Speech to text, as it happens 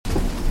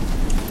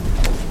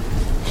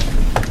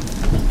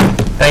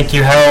Thank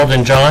you, Harold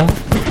and John.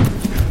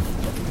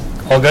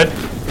 All good?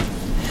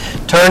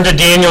 Turn to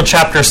Daniel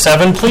chapter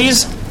 7,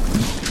 please.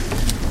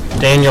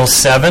 Daniel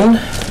 7.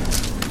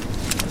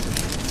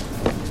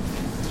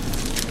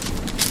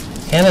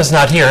 Hannah's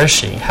not here, is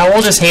she? How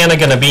old is Hannah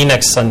going to be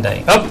next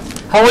Sunday? Oh,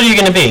 how old are you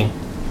going to be?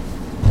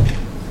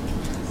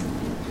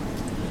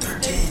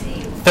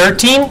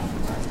 13?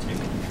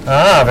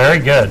 Ah, very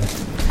good.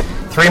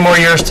 3 more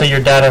years till your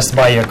dad has to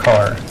buy you a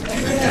car.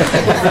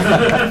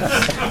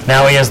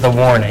 Now he has the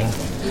warning.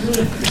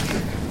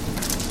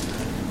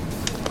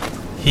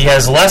 He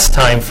has less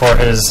time for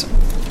his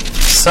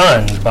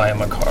son to buy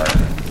him a car.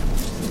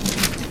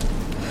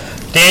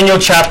 Daniel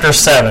chapter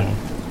 7.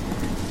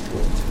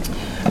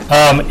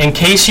 In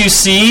case you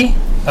see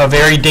a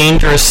very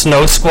dangerous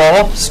snow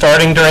squall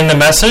starting during the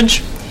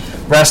message,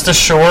 rest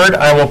assured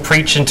I will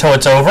preach until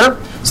it's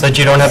over so that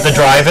you don't have to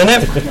drive in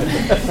it.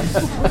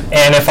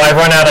 And if I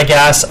run out of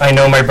gas, I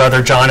know my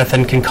brother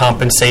Jonathan can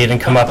compensate and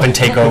come up and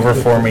take over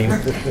for me.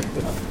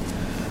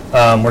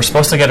 We're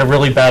supposed to get a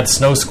really bad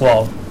snow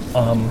squall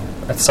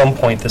at some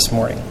point this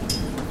morning.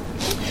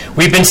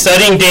 We've been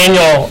studying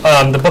Daniel,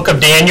 the book of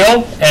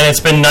Daniel, and it's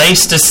been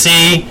nice to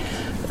see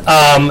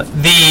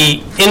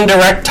the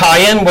indirect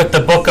tie-in with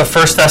the book of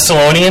 1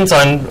 Thessalonians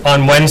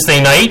on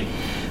Wednesday night.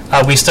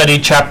 We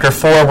studied chapter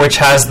 4, which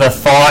has the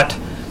thought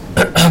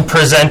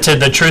presented,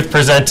 the truth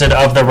presented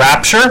of the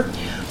rapture.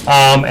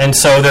 And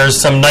so there's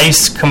some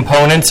nice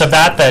components of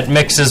that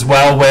mixes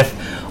well with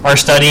our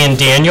study in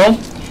Daniel.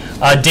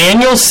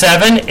 Daniel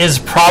 7 is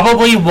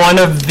probably one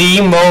of the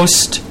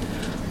most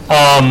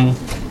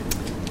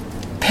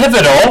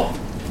pivotal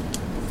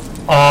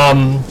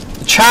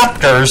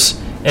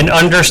chapters in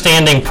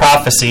understanding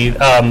prophecy.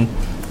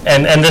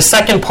 And the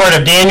second part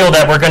of Daniel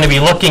that we're going to be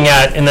looking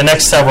at in the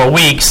next several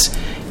weeks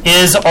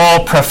is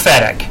all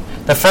prophetic.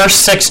 The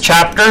first 6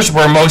 chapters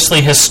were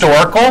mostly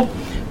historical.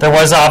 There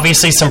was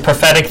obviously some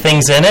prophetic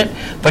things in it,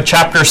 but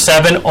chapter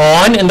 7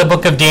 on in the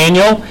book of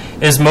Daniel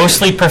is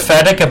mostly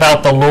prophetic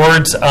about the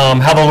Lord's,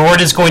 how the Lord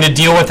is going to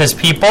deal with his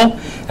people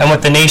and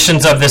with the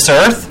nations of this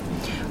earth.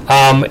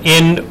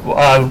 In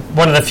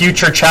one of the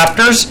future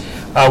chapters,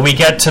 we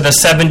get to the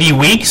 70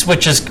 weeks,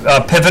 which is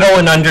pivotal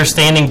in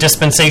understanding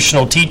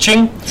dispensational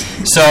teaching.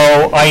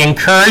 So I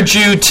encourage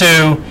you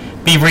to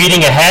be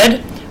reading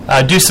ahead,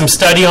 do some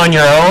study on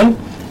your own,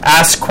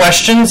 ask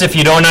questions if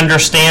you don't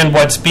understand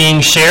what's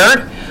being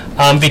shared,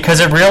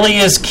 because it really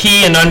is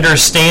key in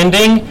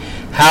understanding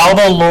how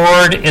the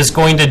Lord is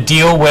going to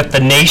deal with the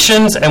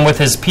nations and with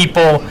his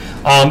people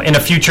in a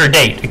future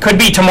date. It could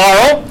be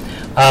tomorrow.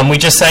 We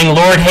just sang,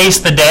 Lord,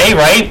 haste the day,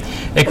 right?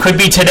 It could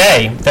be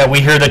today that we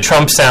hear the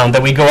trump sound,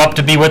 that we go up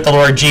to be with the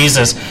Lord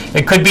Jesus.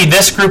 It could be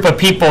this group of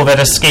people that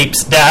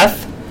escapes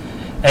death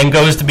and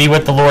goes to be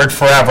with the Lord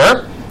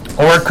forever,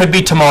 or it could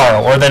be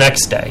tomorrow or the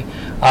next day.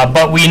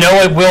 But we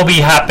know it will be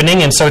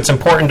happening, and so it's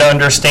important to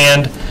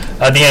understand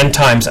the end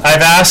times.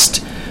 I've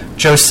asked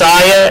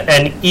Josiah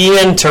and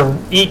Ian to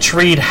each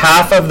read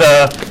half of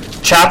the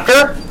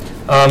chapter.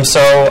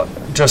 So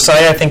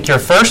Josiah, I think you're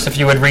first, if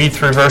you would read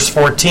through verse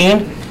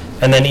 14,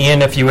 and then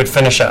Ian, if you would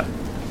finish up.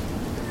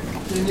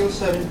 Daniel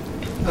 7,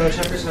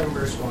 chapter 7,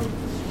 verse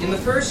 1. In the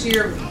first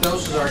year of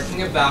Belshazzar,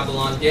 king of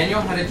Babylon,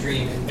 Daniel had a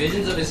dream and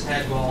visions of his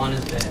head while on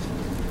his bed.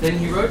 Then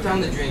he wrote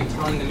down the dream,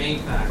 telling the main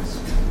facts.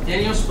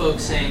 Daniel spoke,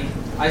 saying,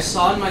 I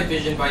saw in my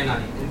vision by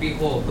night, and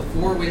behold, the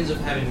 4 winds of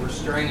heaven were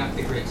stirring up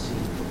the great sea.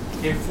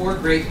 And 4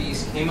 great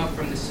beasts came up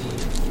from the sea,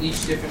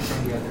 each different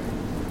from the other.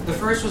 The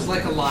first was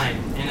like a lion,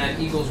 and had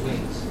eagle's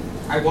wings.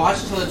 I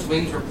watched till its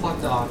wings were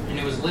plucked off, and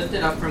it was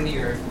lifted up from the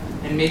earth,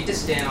 and made to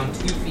stand on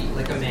 2 feet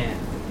like a man,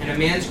 and a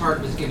man's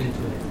heart was given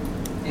to it.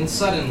 And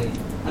suddenly,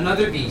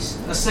 another beast,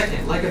 a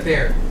second, like a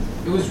bear.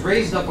 It was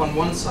raised up on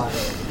one side,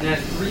 and had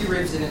 3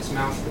 ribs in its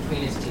mouth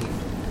between its teeth.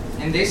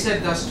 And they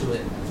said thus to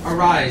it,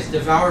 Arise,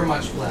 devour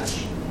much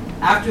flesh.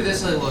 After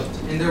this I looked,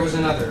 and there was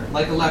another,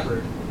 like a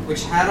leopard,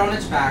 which had on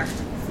its back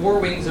 4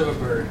 wings of a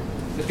bird.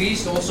 The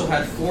beast also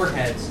had 4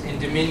 heads, and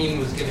dominion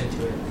was given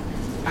to it.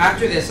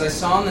 After this I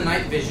saw in the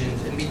night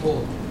visions, and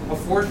behold, a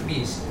 4th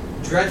beast,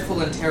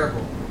 dreadful and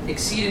terrible,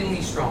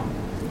 exceedingly strong.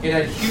 It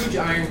had huge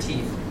iron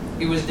teeth.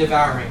 It was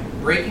devouring,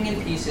 breaking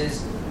in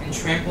pieces, and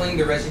trampling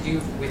the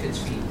residue with its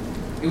feet.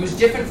 It was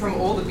different from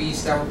all the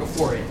beasts that were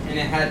before it, and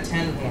it had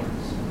 10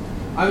 horns.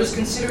 I was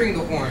considering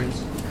the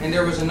horns, and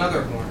there was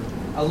another horn,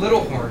 a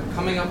little horn,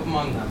 coming up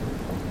among them,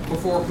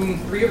 before whom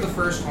 3 of the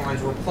first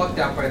horns were plucked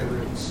out by the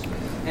roots.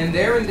 And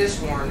there in this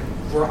horn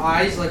were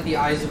eyes like the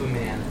eyes of a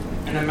man,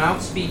 and a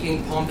mouth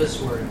speaking pompous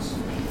words.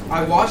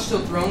 I watched till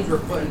thrones were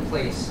put in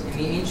place, and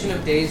the Ancient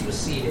of Days was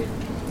seated.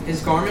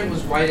 His garment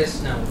was white as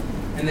snow,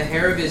 and the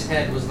hair of his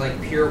head was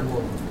like pure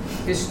wool.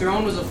 His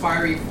throne was a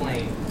fiery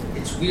flame,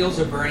 its wheels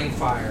a burning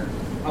fire.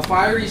 A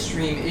fiery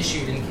stream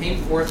issued and came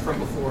forth from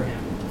before him.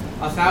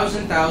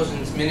 1,000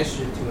 thousands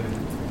ministered to him.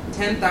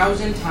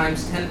 10,000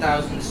 times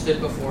 10,000 stood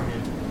before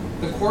him.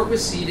 The court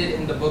was seated,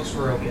 and the books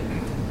were opened.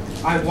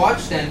 I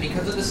watched then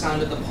because of the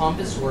sound of the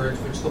pompous words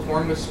which the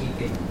horn was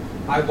speaking.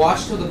 I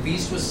watched till the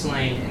beast was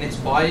slain, and its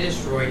body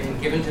destroyed and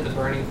given to the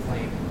burning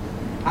flame.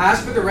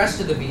 As for the rest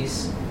of the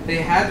beasts, they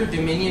had their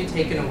dominion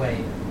taken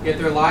away, yet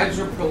their lives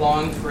were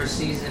prolonged for a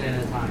season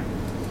and a time.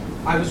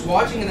 I was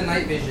watching in the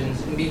night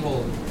visions, and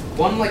behold,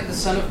 one like the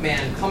Son of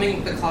Man coming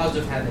with the clouds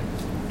of heaven.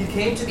 He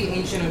came to the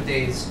Ancient of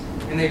Days,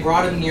 and they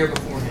brought him near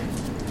before him.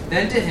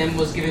 Then to him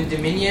was given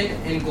dominion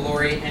and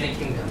glory and a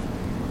kingdom,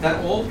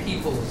 that all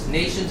peoples,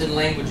 nations, and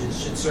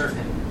languages should serve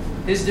him.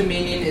 His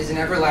dominion is an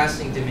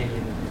everlasting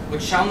dominion,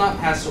 which shall not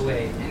pass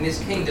away, and his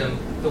kingdom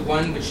the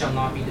one which shall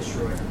not be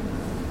destroyed.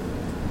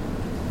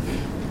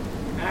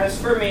 As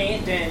for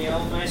me,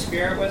 Daniel, my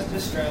spirit was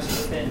distressed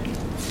within me,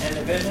 and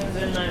the visions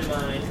in my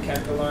mind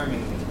kept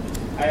alarming me.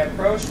 I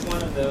approached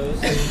one of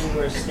those who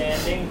were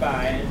standing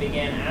by and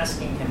began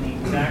asking him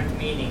the exact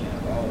meaning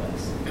of all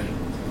this.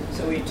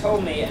 So he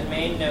told me and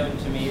made known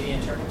to me the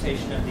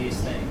interpretation of these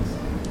things.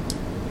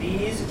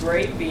 These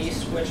great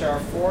beasts, which are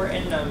 4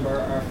 in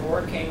number, are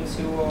 4 kings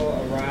who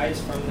will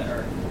arise from the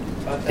earth.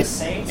 But the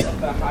saints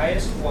of the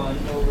highest one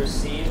will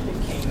receive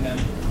the kingdom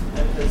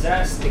and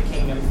possess the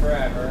kingdom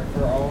forever,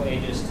 for all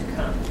ages to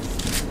come.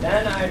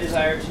 Then I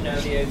desired to know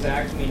the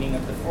exact meaning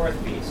of the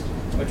 4th beast,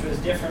 which was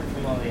different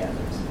from all the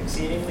others,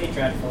 exceedingly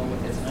dreadful,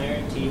 with its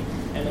iron teeth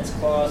and its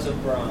claws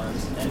of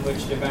bronze, and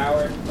which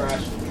devoured,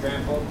 crushed,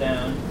 trampled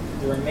down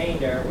the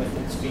remainder with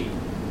its feet.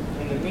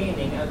 And the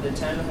meaning of the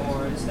 10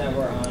 horns that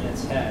were on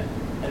its head,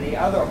 and the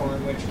other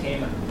horn which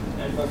came up,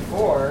 and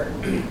before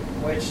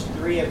which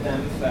 3 of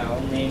them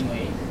fell,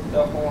 namely,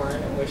 the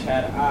horn which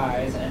had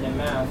eyes and a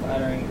mouth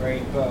uttering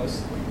great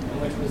boasts,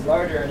 and which was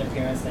larger in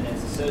appearance than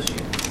its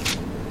associates.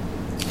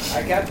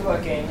 I kept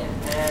looking,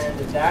 and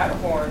that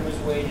horn was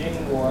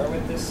waging war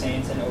with the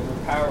saints and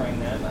overpowering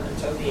them,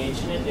 until the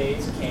Ancient of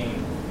Days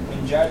came,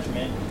 when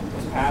judgment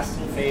was passed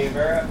in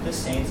favor of the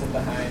saints of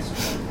the highest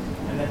one.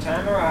 And the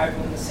time arrived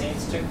when the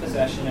saints took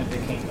possession of the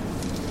kingdom.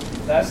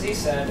 Thus he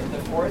said, the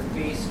 4th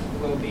beast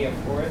will be a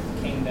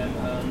 4th kingdom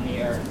on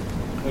the earth,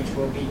 which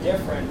will be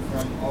different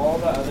from all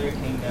the other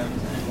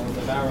kingdoms, and will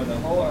devour the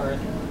whole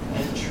earth,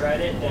 and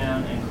tread it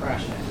down and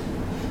crush it.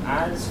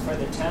 As for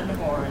the 10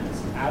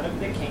 horns, out of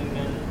the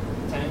kingdom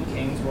 10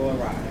 kings will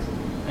arise,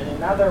 and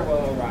another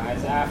will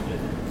arise after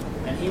them,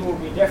 and he will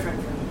be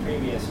different from the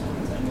previous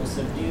ones, and will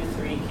subdue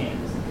 3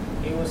 kings.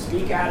 He will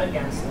speak out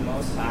against the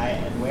Most High,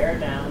 and wear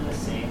down the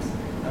saints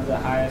of the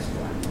highest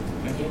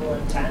one, and he will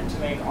intend to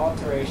make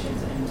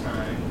alterations in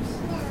times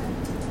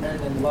and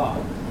in law,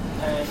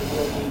 and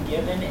will be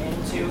given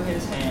into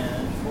his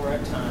hand for a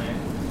time,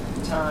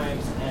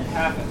 times, and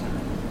half a time.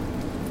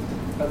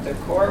 But the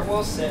court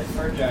will sit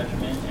for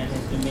judgment, and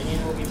his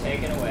dominion will be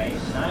taken away,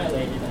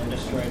 annihilated, and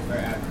destroyed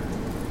forever.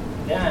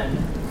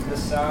 Then the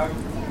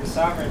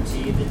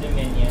sovereignty, the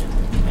dominion,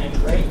 and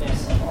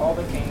greatness of all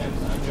the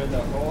kingdoms under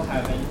the whole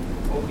heaven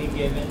will be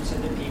given to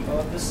the people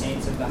of the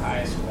saints of the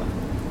highest one.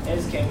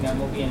 His kingdom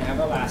will be an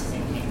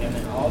everlasting kingdom,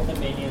 and all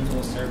dominions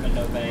will serve and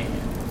obey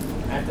him.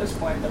 At this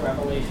point the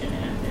revelation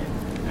ended.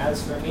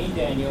 As for me,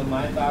 Daniel,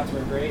 my thoughts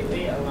were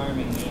greatly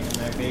alarming me, and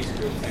my face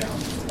grew pale,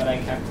 but I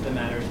kept the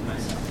matter to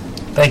myself.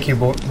 Thank you,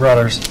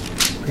 brothers.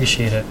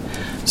 Appreciate it.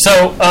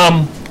 So,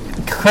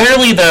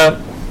 clearly okay,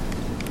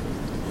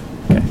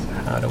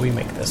 how do we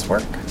make this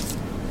work?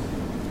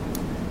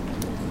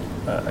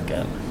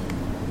 Again.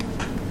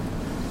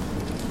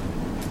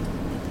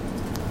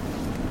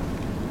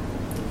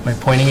 Am I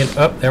pointing it?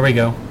 Oh, there we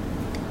go.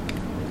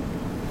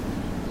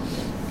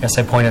 Guess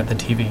I point at the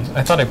TV.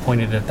 I thought I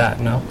pointed at that.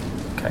 No?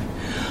 Okay.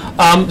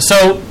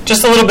 So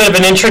just a little bit of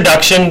an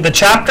introduction. The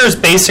chapter is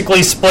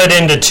basically split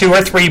into 2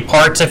 or 3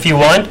 parts if you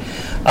want.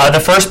 The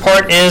first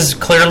part is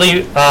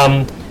clearly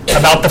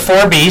about the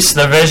 4 beasts,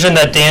 the vision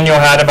that Daniel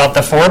had about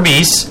the 4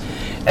 beasts.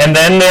 And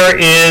then there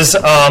is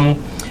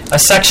a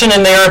section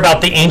in there about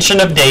the Ancient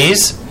of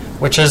Days,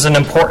 which is an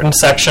important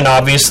section,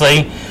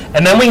 obviously.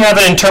 And then we have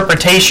an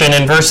interpretation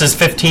in verses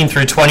 15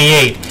 through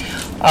 28.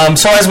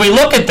 So as we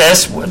look at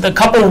this, the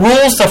couple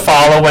rules to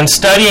follow when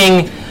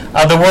studying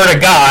the Word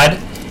of God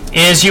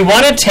is you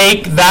want to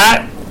take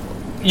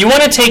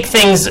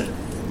things,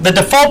 the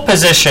default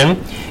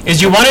position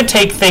is you want to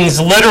take things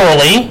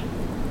literally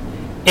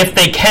if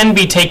they can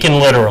be taken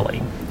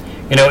literally.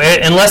 You know,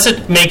 unless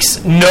it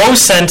makes no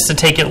sense to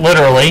take it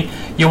literally,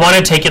 you want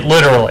to take it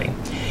literally.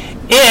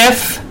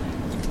 If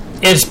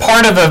it's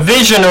part of a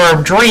vision or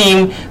a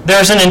dream,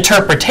 there's an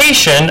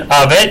interpretation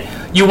of it,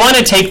 you want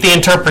to take the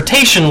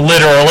interpretation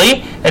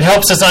literally. It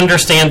helps us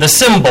understand the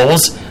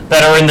symbols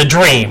that are in the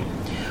dream.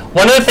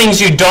 One of the things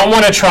you don't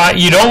want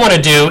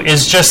to do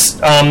is just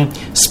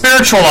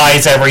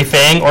spiritualize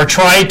everything or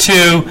try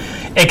to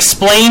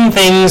explain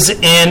things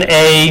in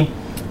a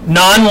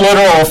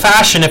non-literal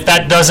fashion if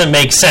that doesn't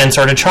make sense,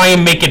 or to try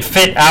and make it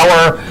fit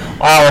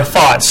our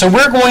thoughts. So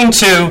we're going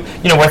to,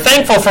 we're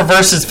thankful for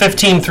verses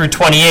 15 through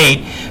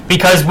 28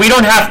 because we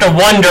don't have to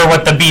wonder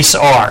what the beasts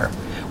are.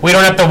 We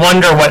don't have to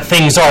wonder what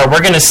things are.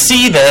 We're going to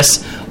see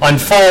this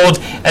unfold.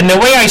 And the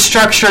way I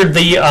structured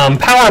the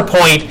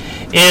PowerPoint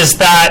is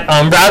that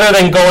rather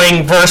than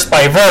going verse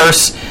by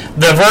verse,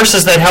 the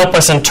verses that help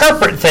us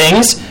interpret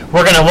things,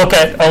 we're going to look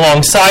at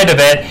alongside of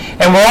it.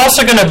 And we're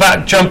also going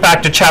to jump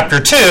back to chapter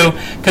 2,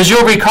 because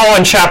you'll recall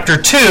in chapter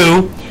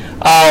 2,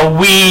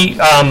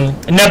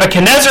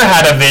 Nebuchadnezzar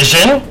had a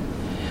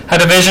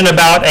vision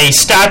about a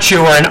statue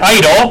or an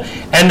idol,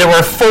 and there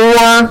were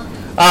 4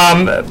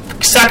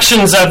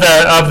 sections of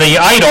the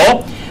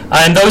idol,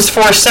 and those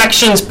 4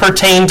 sections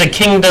pertain to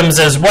kingdoms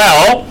as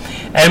well,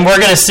 and we're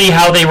going to see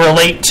how they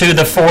relate to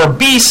the 4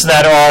 beasts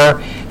that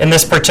are in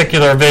this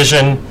particular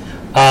vision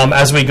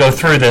as we go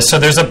through this. So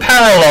there's a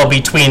parallel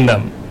between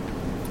them.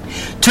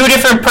 2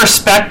 different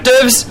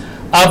perspectives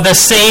of the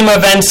same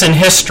events in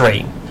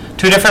history.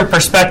 2 different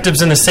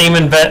perspectives in the same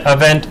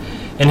event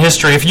in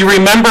history. If you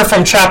remember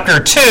from chapter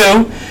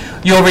 2,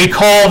 you'll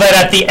recall that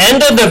at the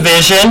end of the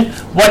vision,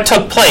 what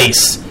took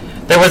place?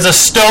 There was a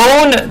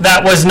stone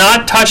that was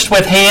not touched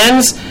with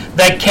hands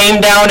that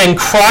came down and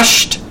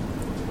crushed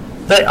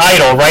the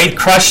idol, right?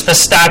 Crushed the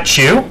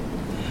statue.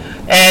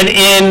 And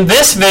in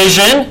this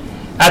vision,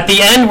 at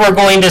the end, we're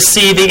going to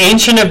see the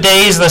Ancient of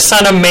Days, the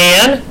Son of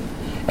Man,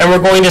 and we're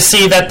going to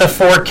see that the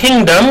 4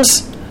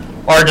 kingdoms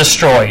are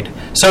destroyed.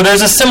 So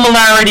there's a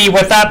similarity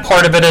with that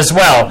part of it as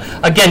well.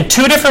 Again,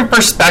 2 different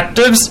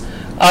perspectives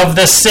of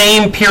the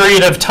same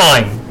period of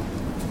time.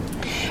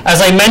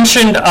 As I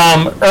mentioned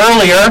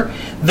earlier,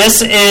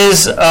 this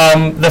is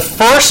the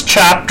first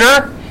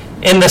chapter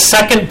in the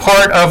second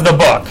part of the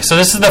book. So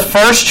this is the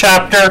first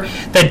chapter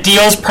that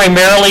deals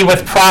primarily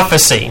with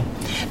prophecy.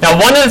 Now,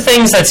 one of the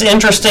things that's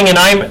interesting,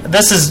 and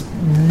this is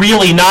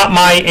really not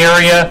my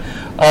area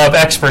of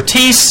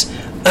expertise.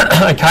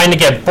 I kind of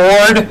get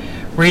bored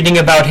reading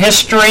about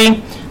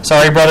history.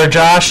 Sorry, Brother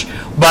Josh.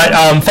 But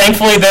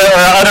thankfully there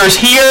are others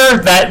here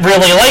that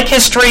really like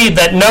history,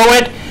 that know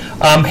it.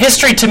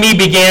 History to me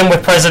began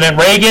with President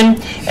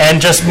Reagan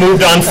and just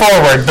moved on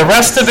forward. The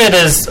rest of it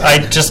is,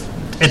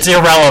 it's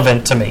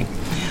irrelevant to me.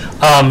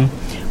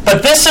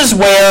 But this is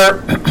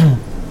where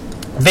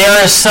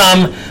there is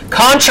some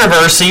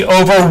controversy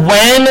over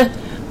when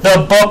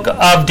the book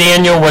of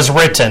Daniel was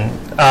written.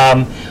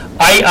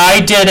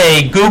 I did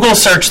a Google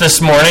search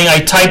this morning. I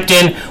typed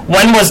in,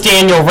 when was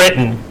Daniel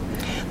written?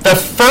 The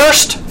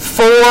first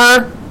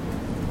 4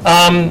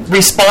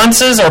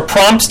 responses or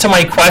prompts to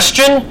my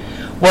question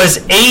was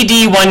AD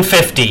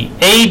 150,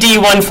 AD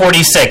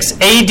 146,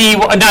 BC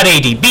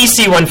 150,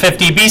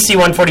 BC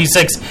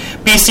 146,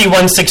 BC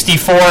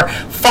 164.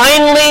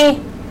 Finally,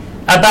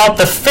 about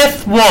the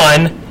 5th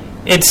one,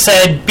 it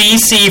said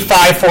BC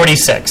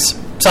 546,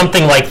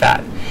 something like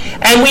that.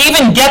 And we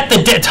even get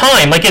the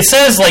time, like it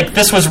says, like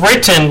this was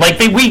written, like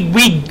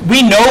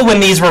we know when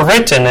these were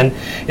written, and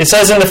it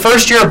says in the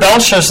first year of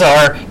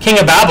Belshazzar, king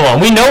of Babylon.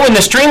 We know when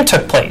this dream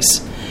took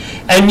place.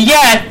 And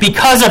yet,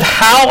 because of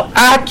how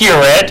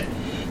accurate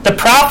the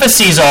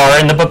prophecies are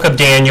in the book of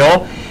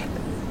Daniel,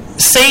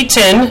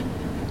 Satan,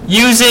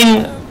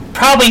 using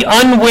probably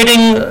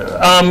unwitting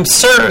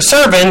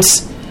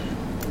servants,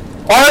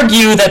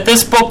 argue that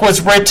this book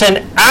was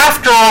written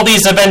after all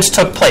these events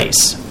took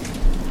place,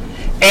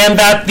 and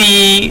that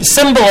the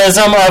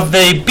symbolism of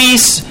the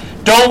beasts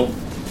don't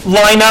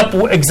line up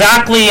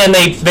exactly, and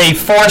they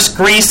force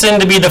Greece in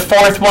to be the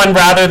 4th one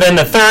rather than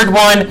the 3rd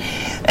one.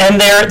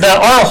 And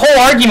our whole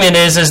argument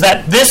is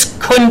that this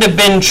couldn't have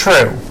been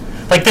true.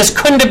 Like, this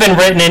couldn't have been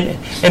written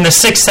in the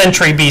 6th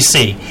century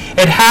BC.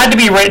 It had to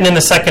be written in the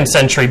 2nd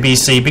century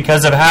BC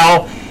because of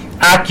how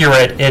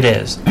accurate it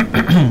is.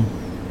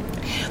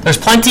 There's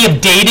plenty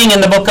of dating in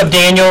the book of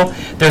Daniel.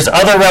 There's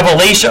other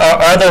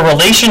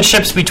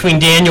relationships between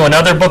Daniel and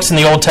other books in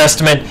the Old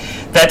Testament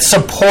that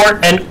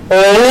support an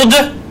old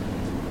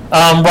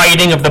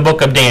writing of the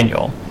book of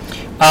Daniel.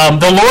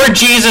 The Lord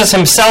Jesus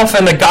himself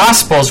in the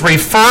Gospels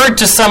referred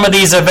to some of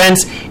these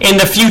events in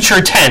the future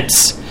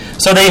tense.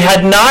 So they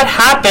had not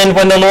happened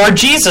when the Lord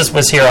Jesus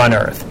was here on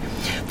earth.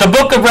 The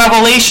book of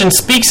Revelation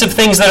speaks of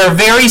things that are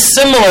very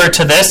similar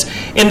to this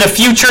in the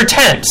future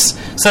tense.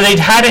 So they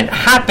hadn't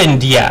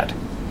happened yet.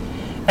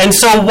 And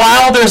so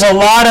while there's a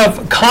lot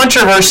of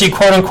controversy,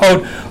 quote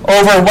unquote,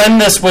 over when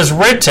this was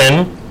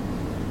written,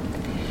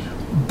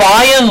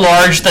 by and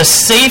large, the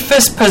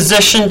safest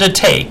position to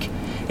take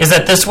is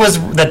that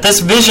this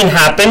vision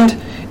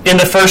happened in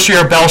the first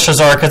year of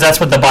Belshazzar, because that's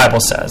what the Bible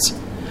says.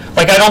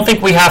 Like, I don't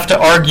think we have to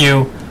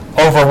argue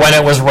over when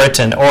it was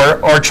written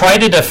or try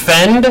to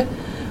defend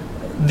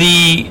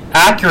the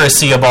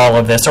accuracy of all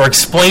of this or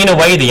explain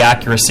away the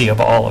accuracy of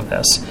all of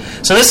this.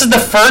 So this is the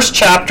first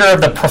chapter of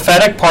the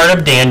prophetic part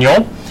of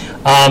Daniel.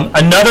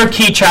 Another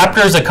key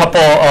chapter is a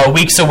couple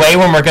weeks away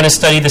when we're going to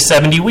study the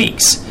 70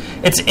 weeks.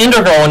 It's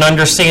integral in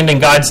understanding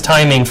God's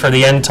timing for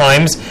the end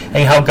times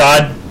and how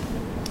God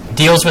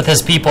deals with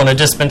his people in a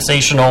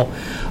dispensational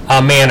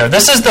manner.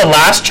 This is the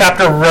last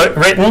chapter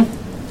written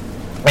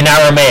in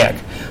Aramaic.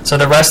 So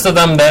the rest of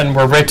them then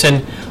were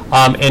written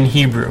in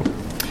Hebrew.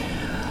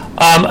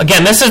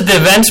 Again, this is the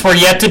events were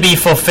yet to be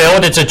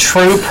fulfilled. It's a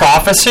true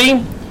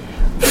prophecy.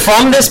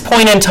 From this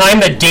point in time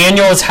that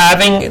Daniel is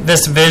having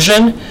this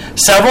vision,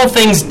 several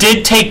things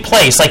did take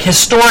place, like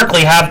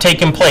historically have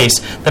taken place.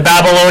 The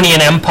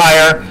Babylonian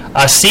Empire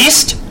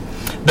ceased.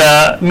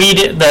 the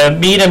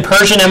Mede and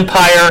Persian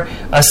Empire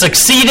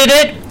succeeded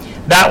it.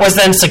 That was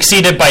then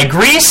succeeded by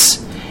Greece.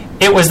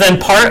 It was then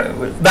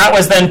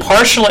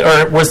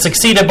was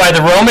succeeded by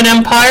the Roman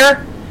Empire,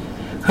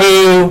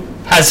 who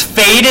has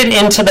faded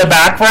into the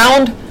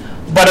background,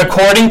 but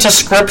according to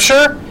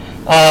Scripture,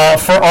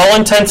 for all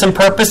intents and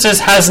purposes,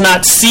 has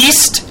not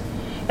ceased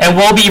and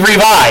will be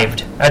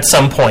revived at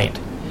some point.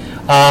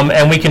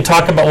 And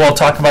we'll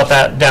talk about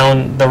that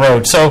down the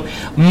road. So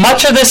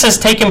much of this has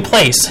taken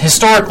place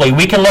historically.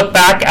 We can look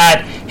back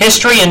at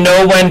history and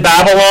know when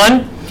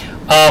Babylon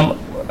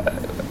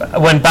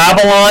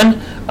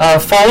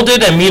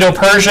folded and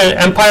Medo-Persian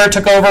Empire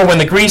took over, when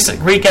the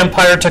Greek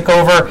Empire took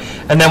over,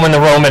 and then when the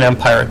Roman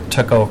Empire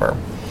took over.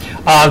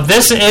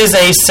 This is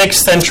a 6th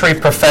century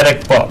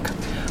prophetic book.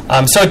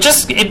 So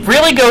it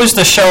really goes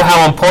to show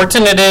how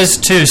important it is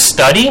to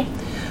study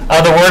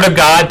the Word of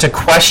God, to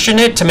question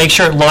it, to make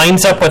sure it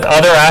lines up with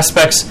other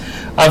aspects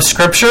of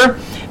Scripture.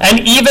 And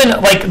even,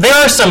 there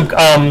are some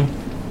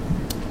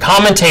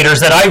commentators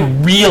that I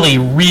really,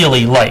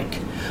 really like.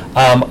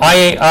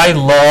 I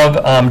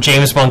love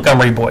James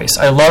Montgomery Boyce.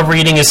 I love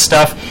reading his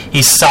stuff.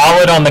 He's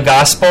solid on the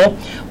gospel,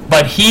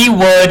 but he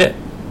would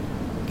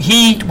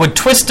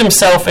twist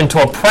himself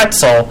into a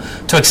pretzel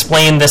to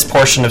explain this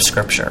portion of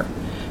Scripture,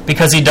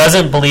 because he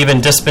doesn't believe in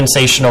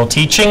dispensational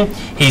teaching.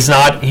 He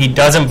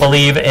doesn't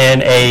believe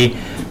in a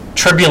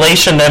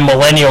tribulation, then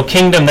millennial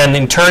kingdom, then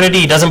eternity.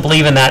 He doesn't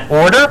believe in that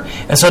order,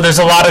 and so there's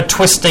a lot of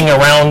twisting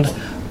around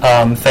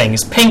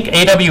things.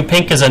 A.W.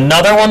 Pink is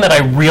another one that I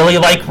really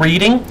like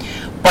reading.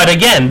 But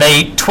again,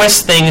 they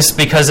twist things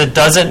because it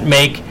doesn't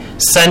make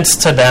sense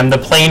to them. The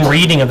plain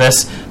reading of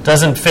this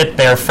doesn't fit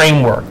their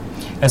framework.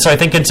 And so I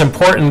think it's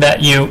important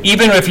that you,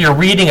 even if you're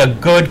reading a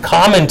good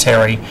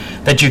commentary,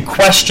 that you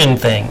question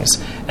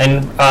things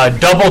and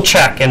double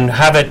check and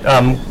have it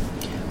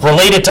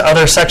related to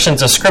other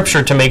sections of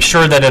Scripture to make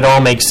sure that it all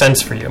makes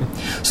sense for you.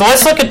 So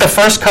let's look at the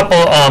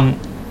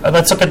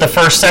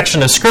first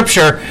section of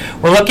Scripture.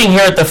 We're looking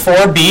here at the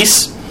 4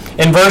 beasts.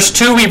 In verse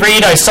 2 we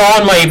read, I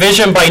saw in my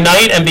vision by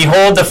night, and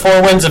behold, the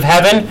 4 winds of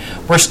heaven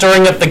were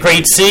stirring up the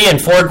great sea,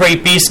 and 4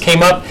 great beasts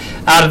came up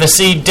out of the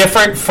sea,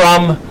 different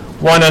from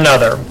one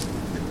another.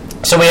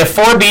 So we have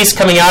 4 beasts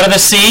coming out of the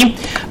sea.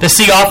 The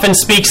sea often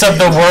speaks of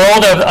the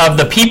world, of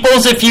the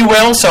peoples, if you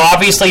will. So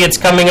obviously it's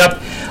coming up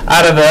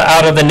out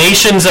of the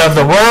nations of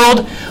the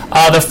world.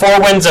 The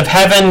 4 winds of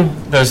heaven,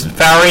 there's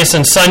various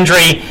and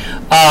sundry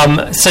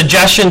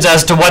suggestions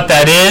as to what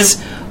that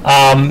is.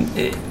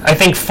 I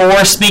think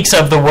 4 speaks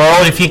of the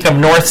world. If you think of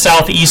north,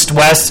 south, east,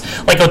 west,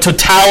 like a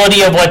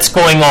totality of what's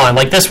going on.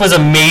 Like this was a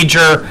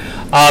major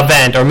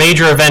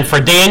event for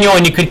Daniel,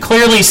 and you could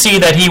clearly see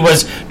that he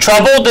was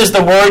troubled, is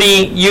the word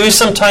he used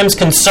sometimes,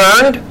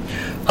 concerned,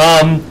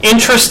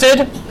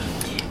 interested,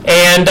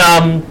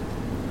 and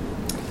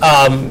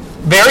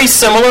very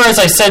similar, as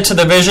I said, to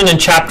the vision in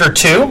chapter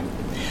 2.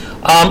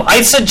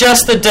 I'd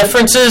suggest the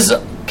differences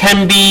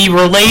can be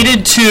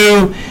related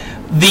to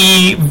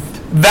the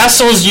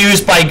vessels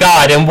used by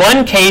God. In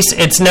one case,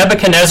 it's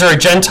Nebuchadnezzar, a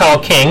Gentile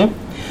king,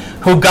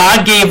 who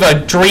God gave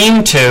a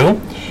dream to,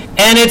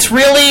 and it's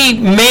really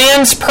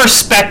man's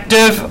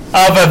perspective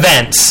of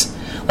events.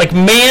 Like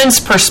man's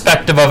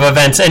perspective of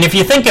events. And if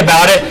you think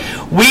about it,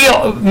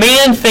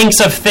 man thinks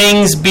of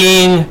things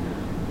being,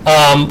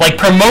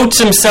 promotes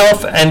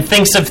himself and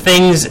thinks of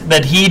things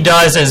that he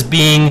does as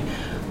being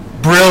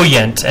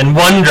brilliant and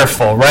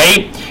wonderful,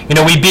 right? You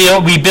know, we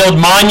build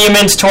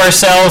monuments to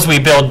ourselves, we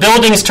build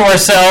buildings to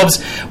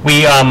ourselves,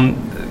 we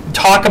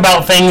talk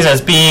about things as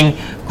being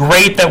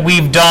great that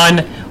we've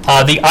done.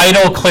 The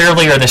idol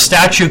clearly, or the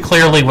statue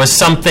clearly, was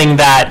something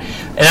that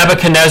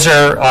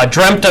Nebuchadnezzar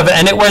dreamt of,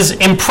 and it was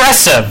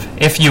impressive,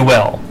 if you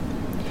will.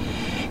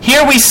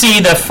 Here we see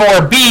the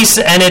 4 beasts,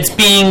 and it's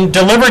being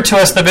delivered to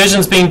us, the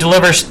vision's being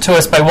delivered to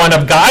us by one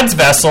of God's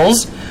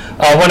vessels,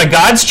 one of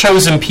God's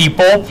chosen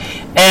people,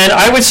 and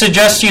I would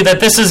suggest to you that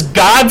this is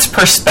God's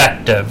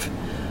perspective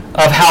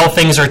of how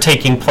things are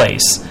taking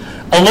place.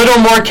 A little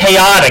more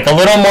chaotic, a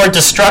little more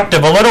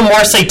destructive, a little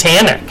more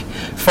satanic,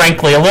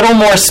 frankly, a little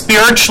more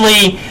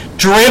spiritually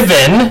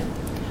driven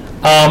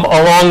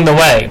along the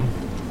way.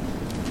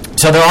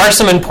 So there are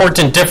some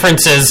important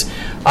differences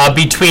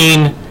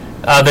between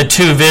the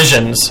 2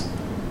 visions.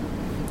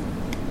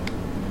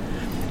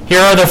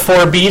 Here are the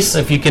 4 beasts,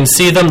 if you can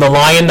see them, the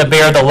lion, the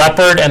bear, the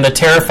leopard, and the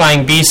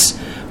terrifying beasts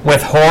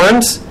with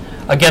horns.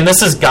 Again,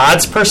 this is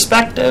God's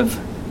perspective.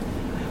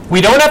 We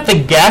don't have to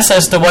guess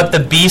as to what the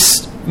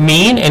beasts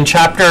mean. In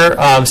chapter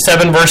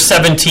 7, verse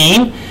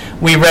 17,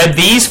 we read,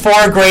 these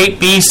 4 great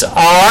beasts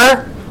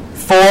are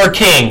 4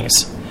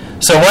 kings.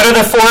 So what are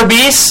the 4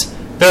 beasts?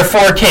 They're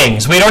 4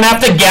 kings. We don't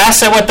have to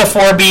guess at what the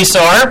 4 beasts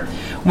are.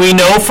 We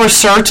know for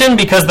certain,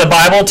 because the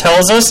Bible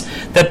tells us,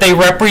 that they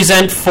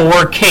represent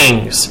 4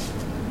 kings.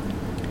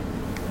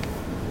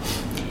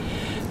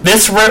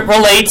 This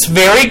relates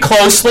very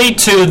closely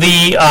to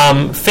the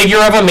figure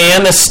of a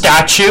man, the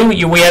statue.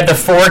 We had the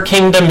 4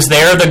 kingdoms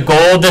there, the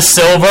gold, the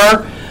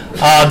silver,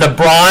 the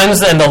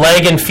bronze, and the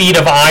leg and feet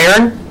of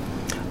iron.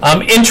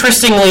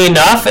 Interestingly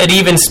enough, it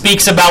even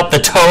speaks about the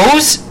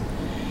toes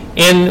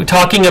in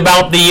talking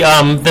about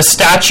the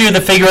statue,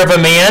 the figure of a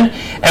man.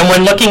 And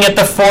when looking at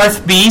the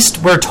fourth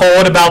beast, we're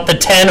told about the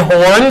 10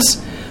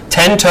 horns,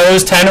 10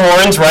 toes, 10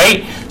 horns,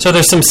 right? So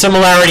there's some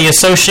similarity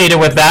associated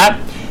with that.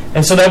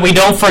 And so that we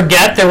don't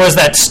forget, there was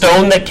that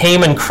stone that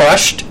came and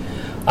crushed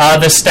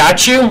the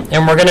statue.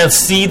 And we're going to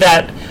see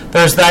that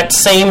there's that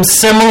same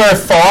similar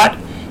thought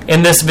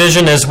in this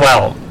vision as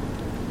well.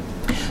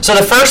 So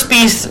the first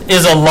beast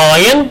is a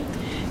lion.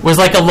 It was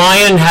like a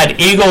lion and had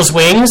eagle's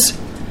wings.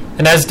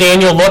 And as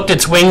Daniel looked,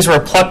 its wings were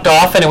plucked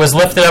off, and it was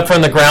lifted up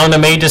from the ground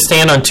and made to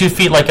stand on 2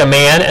 feet like a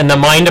man, and the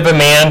mind of a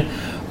man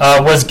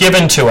was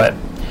given to it.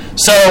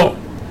 So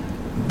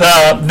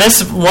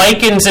this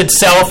likens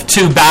itself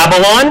to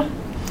Babylon.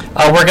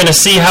 We're going to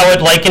see how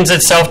it likens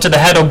itself to the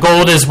head of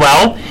gold as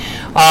well.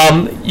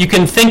 You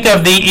can think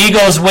of the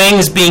eagle's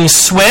wings being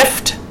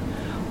swift,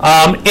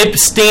 it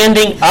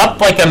standing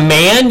up like a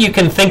man. You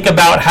can think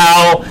about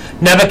how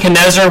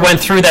Nebuchadnezzar went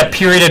through that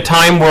period of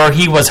time where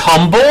he was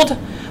humbled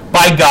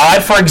by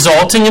God for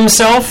exalting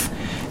himself,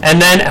 and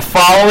then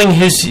following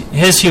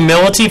his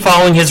humility,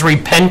 following his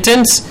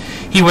repentance,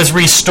 he was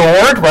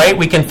restored, right?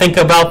 We can think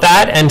about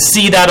that and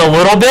see that a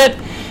little bit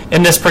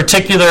in this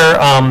particular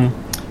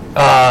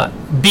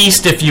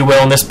beast, if you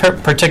will, in this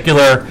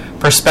particular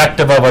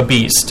perspective of a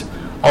beast.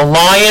 A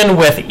lion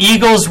with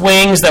eagle's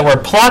wings that were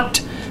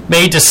plucked,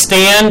 made to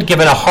stand,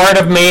 given a heart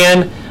of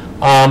man,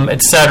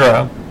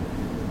 etc.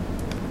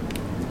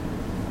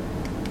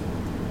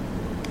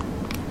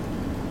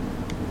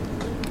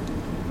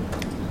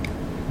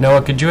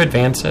 Noah, could you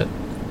advance it?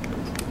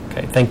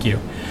 Okay, thank you.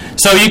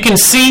 So you can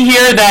see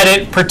here that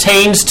it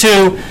pertains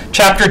to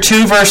chapter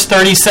 2, verse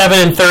 37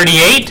 and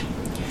 38.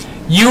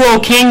 You, O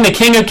king, the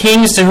king of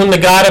kings, to whom the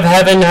God of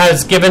heaven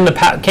has given the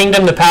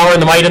kingdom, the power,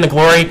 and the might, and the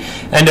glory,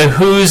 and to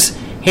whose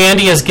hand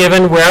he has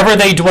given, wherever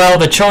they dwell,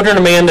 the children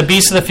of man, the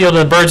beasts of the field,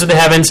 and the birds of the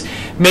heavens,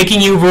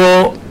 making you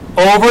rule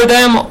over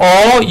them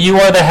all, you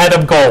are the head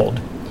of gold.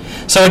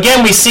 So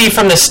again, we see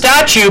from the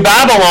statue,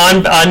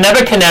 Babylon,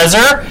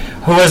 Nebuchadnezzar,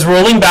 who was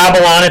ruling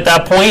Babylon at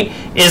that point,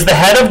 is the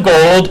head of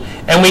gold,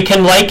 and we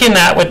can liken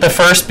that with the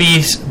first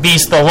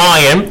beast the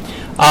lion,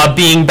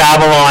 being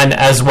Babylon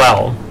as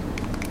well.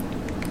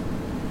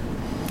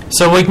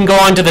 So we can go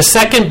on to the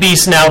second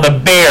beast now, the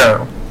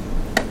bear.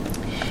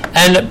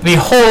 And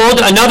behold,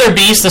 another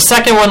beast, the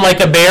second one like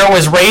a bear,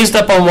 was raised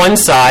up on one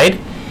side.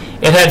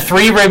 It had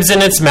 3 ribs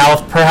in its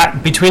mouth, perhaps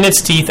between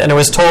its teeth, and it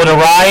was told,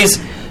 arise,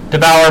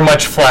 devour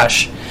much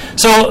flesh.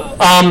 So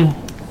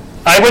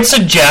I would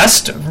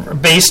suggest,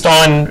 based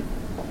on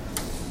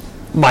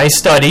my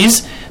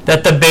studies,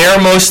 that the bear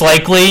most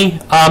likely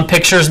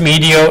pictures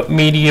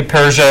Media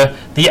Persia,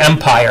 the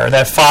empire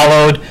that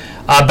followed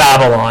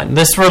Babylon.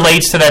 This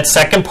relates to that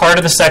second part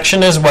of the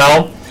section as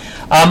well.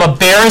 A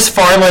bear is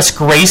far less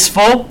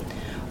graceful,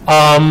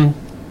 royal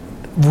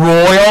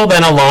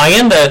than a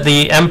lion.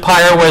 The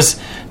empire was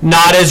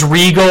not as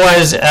regal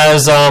as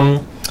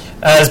the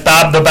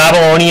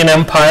Babylonian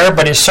Empire,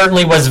 but it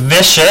certainly was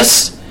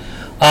vicious.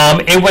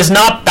 It was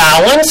not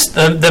balanced.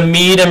 The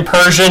Mede and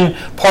Persian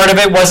part of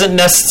it wasn't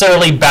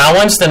necessarily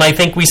balanced, and I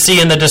think we see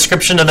in the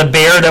description of the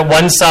bear that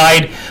one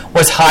side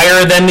was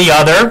higher than the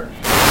other.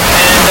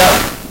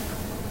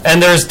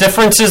 And there's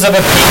differences of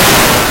opinion.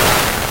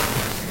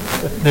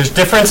 There's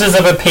differences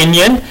of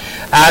opinion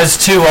as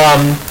to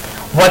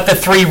what the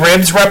 3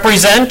 ribs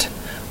represent.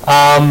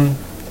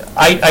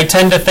 I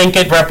tend to think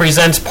it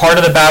represents part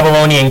of the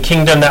Babylonian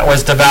kingdom that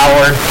was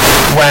devoured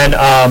when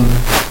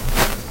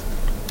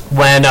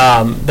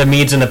the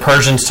Medes and the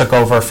Persians took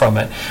over from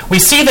it. We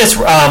see this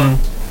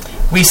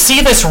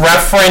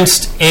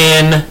referenced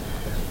in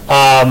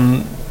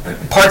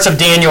parts of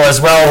Daniel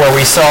as well, where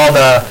we saw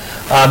the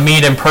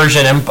Mede and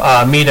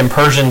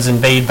Persians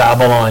invade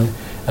Babylon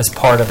as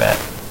part of it.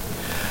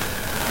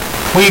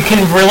 We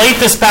can relate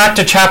this back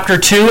to chapter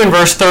 2 and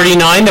verse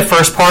 39, the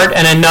first part,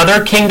 and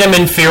another kingdom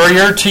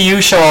inferior to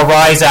you shall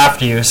arise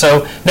after you.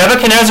 So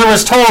Nebuchadnezzar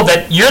was told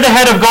that you're the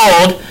head of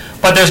gold,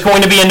 but there's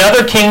going to be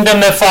another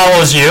kingdom that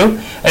follows you,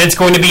 and it's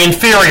going to be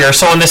inferior.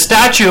 So in the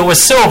statue, it was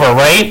silver,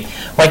 right?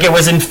 Like it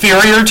was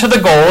inferior to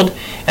the gold.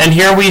 And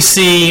here we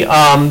see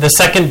the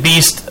second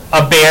beast,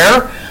 a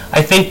bear.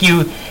 I think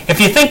if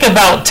you think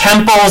about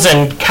temples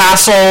and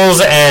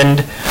castles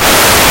and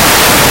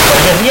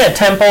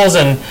temples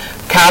and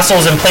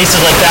castles and places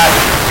like that,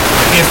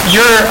 if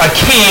you're a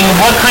king,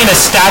 what kind of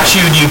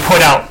statue do you put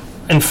out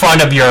in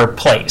front of your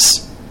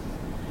place?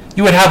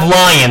 You would have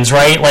lions,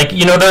 right? Like,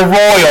 they're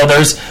royal.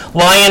 There's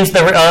lions.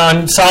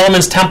 On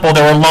Solomon's temple,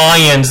 there were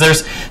lions.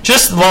 There's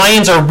just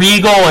lions are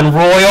regal and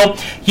royal.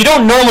 You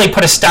don't normally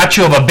put a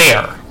statue of a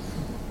bear,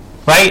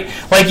 right?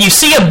 Like, you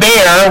see a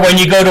bear when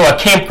you go to a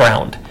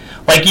campground.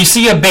 Like, you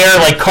see a bear,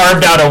 like,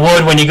 carved out of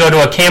wood when you go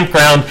to a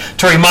campground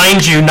to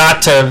remind you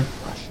not to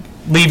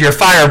leave your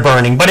fire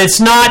burning. But it's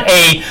not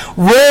a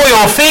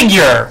royal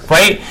figure,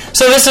 right?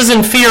 So this is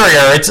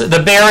inferior.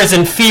 The bear is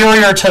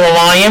inferior to the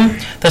lion.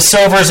 The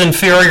silver is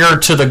inferior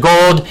to the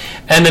gold.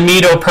 And the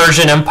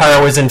Medo-Persian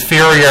Empire was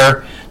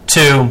inferior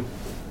to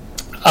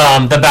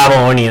the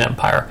Babylonian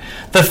Empire.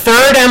 The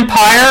third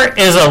empire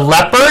is a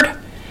leopard.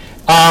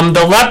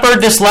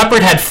 This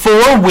leopard had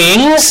 4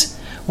 wings,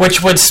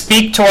 which would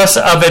speak to us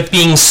of it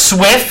being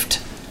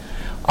swift.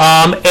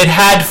 It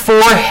had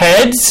 4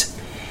 heads,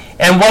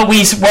 and what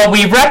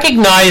we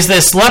recognize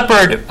this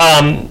leopard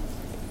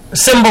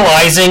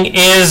symbolizing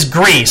is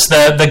Greece,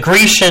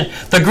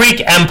 the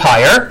Greek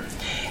Empire.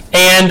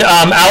 And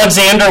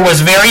Alexander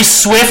was very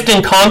swift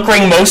in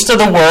conquering most of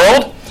the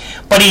world,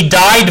 but he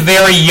died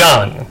very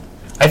young.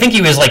 I think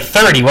he was like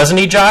 30, wasn't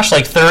he, Josh?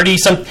 Like 30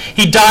 some.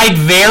 He died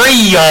very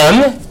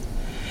young.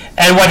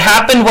 And what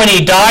happened when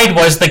he died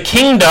was the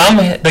kingdom,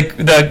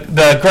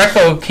 the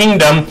Greco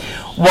kingdom,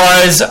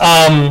 was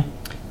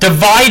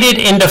divided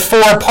into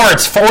 4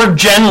 parts. 4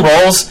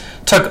 generals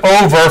took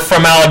over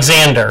from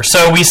Alexander.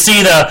 So we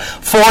see the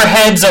 4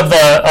 heads of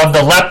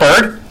the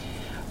leopard,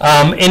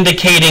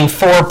 indicating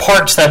 4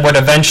 parts that would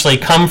eventually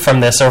come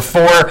from this, or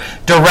 4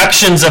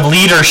 directions of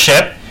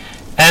leadership.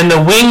 And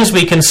the wings,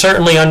 we can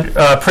certainly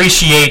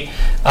appreciate,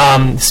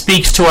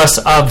 speaks to us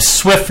of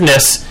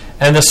swiftness,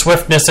 and the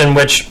swiftness in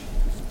which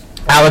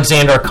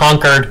Alexander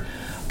conquered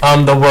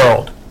the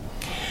world.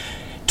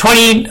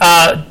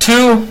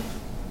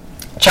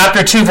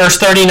 Chapter 2, verse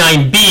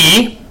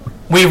 39b,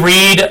 we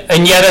read,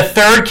 "And yet a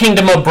third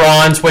kingdom of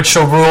bronze, which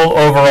shall rule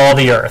over all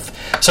the earth."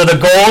 So the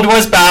gold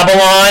was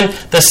Babylon,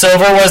 the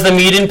silver was the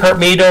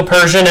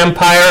Medo-Persian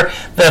Empire,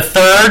 the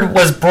third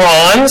was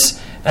bronze,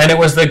 and it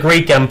was the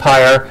Greek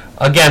Empire,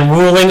 again,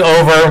 ruling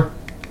over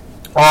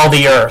all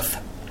the earth.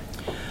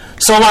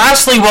 So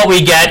lastly, what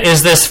we get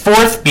is this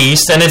 4th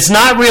beast, and it's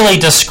not really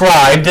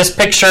described. This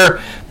picture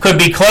could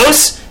be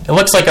close. It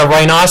looks like a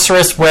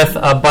rhinoceros with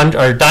a bunch,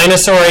 or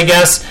dinosaur, I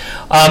guess.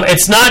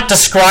 It's not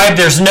described.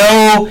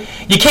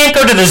 You can't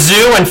go to the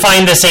zoo and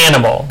find this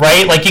animal,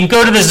 right? Like, you can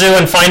go to the zoo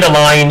and find a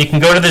lion. You can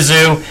go to the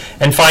zoo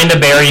and find a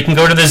bear. You can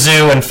go to the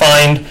zoo and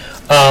find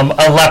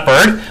a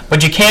leopard,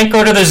 but you can't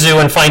go to the zoo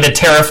and find a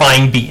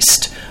terrifying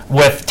beast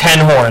with 10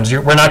 horns.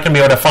 We're not going to be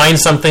able to find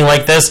something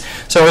like this.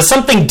 So it's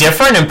something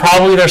different, and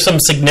probably there's some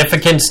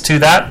significance to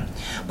that.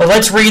 But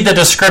let's read the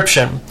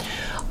description.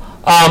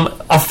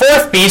 A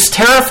 4th beast,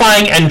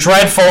 terrifying and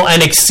dreadful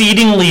and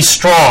exceedingly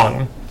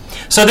strong.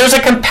 So there's a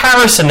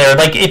comparison there.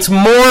 Like, it's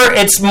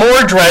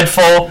more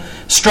dreadful,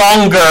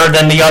 stronger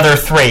than the other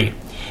 3.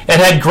 It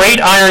had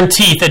great iron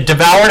teeth. It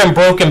devoured and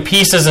broke in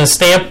pieces and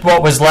stamped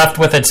what was left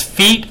with its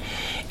feet.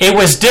 It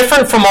was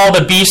different from all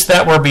the beasts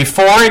that were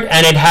before it,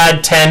 and it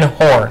had 10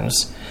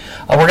 horns.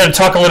 We're going to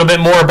talk a little bit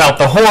more about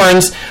the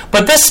horns,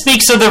 but this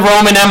speaks of the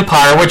Roman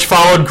Empire, which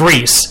followed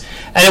Greece.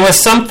 And it was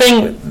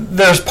something,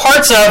 there's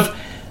parts of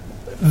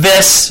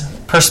this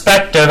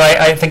perspective,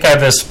 I think I have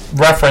this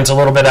reference a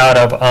little bit out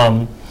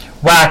of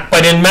whack,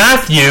 but in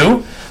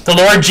Matthew, the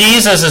Lord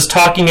Jesus is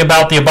talking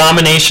about the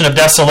abomination of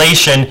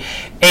desolation,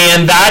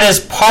 and that is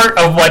part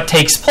of what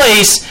takes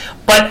place.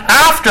 But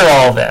after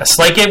all this,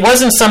 like, it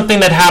wasn't something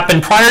that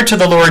happened prior to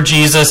the Lord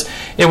Jesus,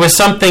 it was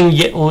something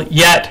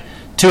yet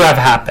to have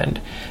happened.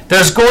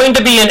 There's going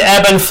to be an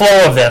ebb and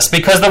flow of this,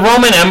 because the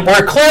Roman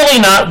Empire, we're clearly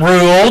not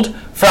ruled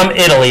from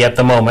Italy at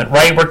the moment,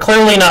 right? We're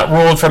clearly not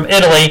ruled from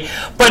Italy,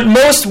 but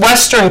most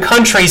Western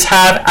countries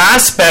have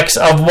aspects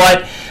of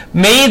what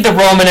made the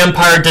Roman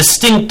Empire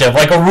distinctive,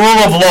 like a rule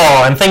of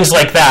law and things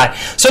like that.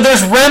 So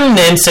there's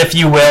remnants, if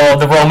you will, of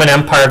the Roman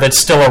Empire that's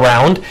still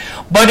around,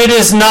 but it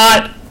is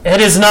not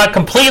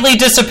completely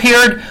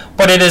disappeared,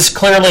 but it is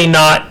clearly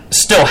not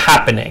still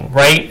happening,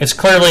 right? It's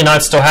clearly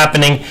not still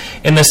happening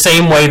in the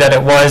same way that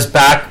it was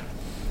back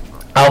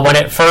when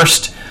it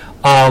first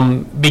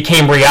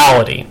became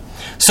reality.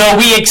 So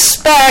we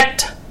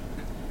expect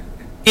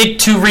it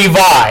to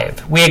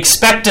revive. We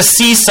expect to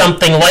see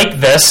something like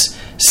this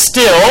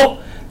still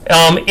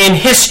in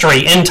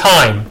history, in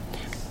time,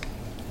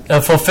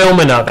 a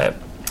fulfillment of it.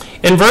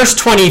 In verse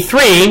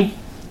 23,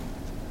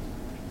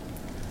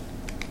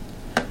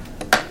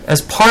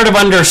 as part of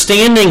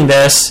understanding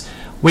this,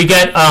 we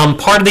get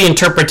part of the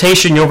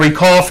interpretation. You'll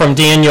recall from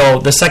Daniel,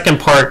 the second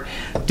part,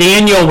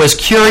 Daniel was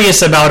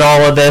curious about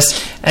all of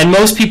this, and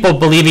most people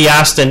believe he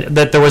asked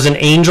that there was an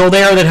angel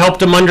there that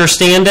helped him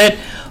understand it.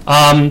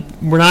 I'm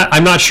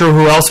not sure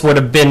who else would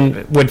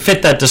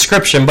fit that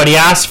description, but he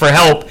asked for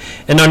help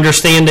in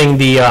understanding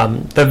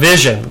the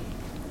vision.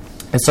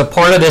 And so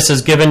part of this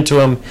is given to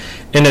him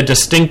in a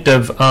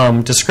distinctive,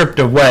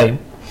 descriptive way.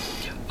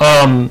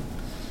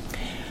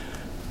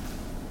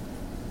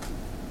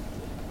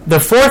 The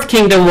 4th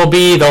kingdom will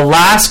be the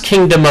last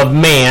kingdom of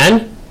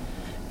man,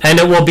 and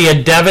it will be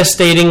a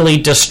devastatingly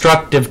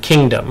destructive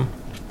kingdom.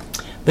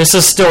 This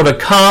is still to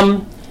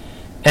come,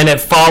 and it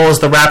follows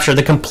the rapture.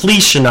 The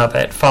completion of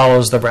it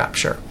follows the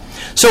rapture.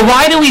 So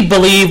why do we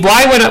believe,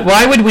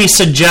 why would we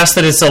suggest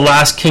that it's the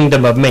last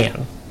kingdom of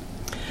man?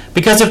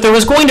 Because if there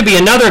was going to be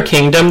another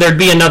kingdom, there'd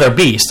be another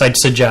beast, I'd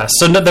suggest.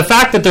 So the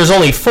fact that there's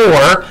only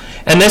 4,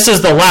 and this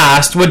is the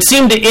last, would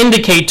seem to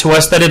indicate to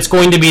us that it's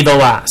going to be the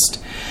last.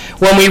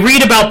 When we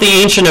read about the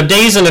Ancient of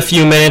Days in a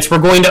few minutes, we're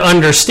going to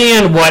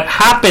understand what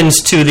happens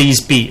to these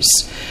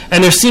beasts.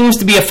 And there seems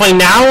to be a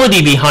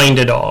finality behind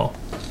it all.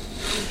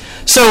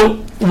 So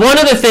one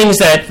of the things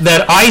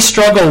that I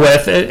struggle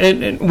with,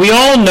 and we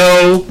all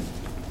know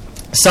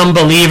some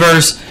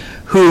believers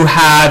who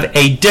have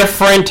a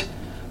different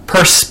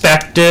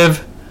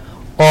perspective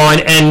on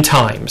end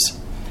times.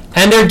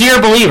 And they're dear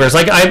believers.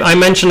 Like I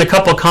mentioned a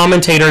couple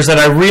commentators that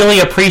I really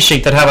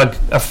appreciate that have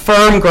a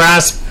firm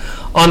grasp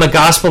on the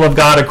gospel of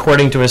God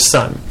according to his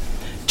Son.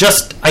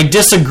 Just, I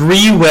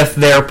disagree with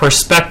their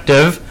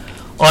perspective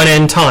on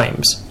end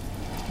times.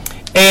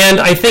 And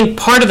I think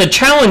part of the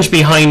challenge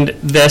behind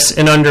this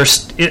in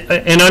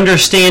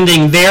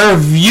understanding their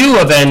view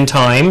of end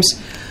times,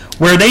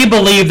 where they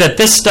believe that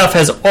this stuff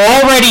has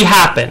already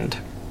happened,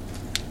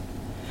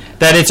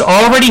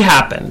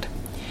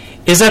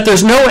 is that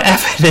there's no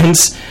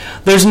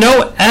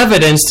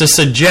evidence to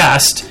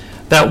suggest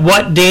that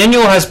what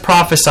Daniel has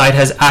prophesied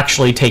has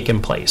actually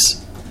taken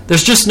place.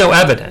 There's just no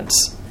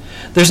evidence.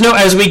 There's no,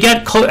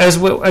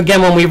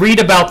 when we read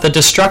about the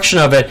destruction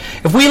of it,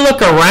 if we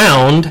look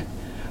around,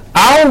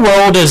 our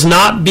world is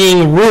not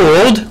being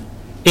ruled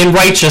in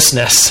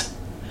righteousness,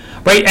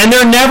 right? And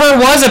there never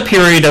was a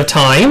period of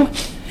time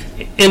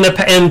in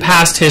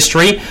past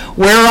history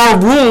where our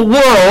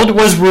world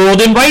was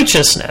ruled in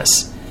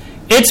righteousness.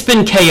 It's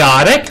been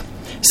chaotic.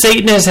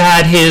 Satan has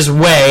had his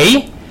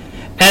way,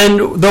 and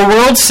the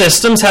world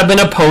systems have been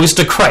opposed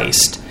to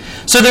Christ.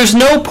 So there's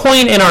no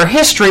point in our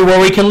history where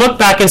we can look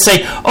back and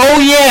say, oh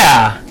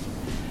yeah,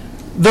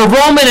 the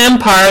Roman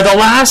Empire, the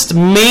last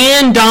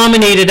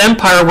man-dominated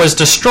empire, was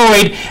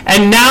destroyed,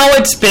 and now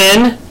it's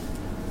been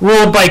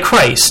ruled by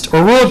Christ,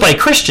 or ruled by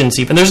Christians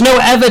even. There's no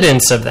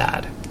evidence of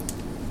that.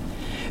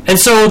 And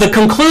so the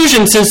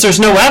conclusion, since there's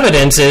no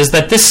evidence, is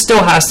that this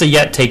still has to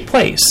yet take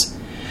place.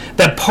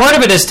 That part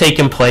of it has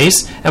taken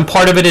place, and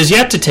part of it is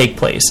yet to take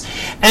place.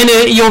 And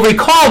you'll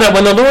recall that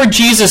when the Lord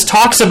Jesus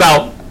talks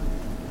about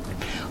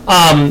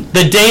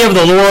the day of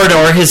the Lord,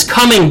 or his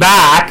coming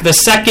back, the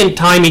second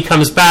time he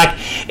comes back,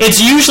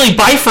 it's usually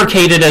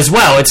bifurcated as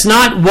well. It's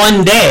not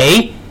one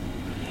day.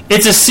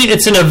 It's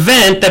an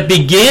event that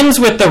begins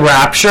with the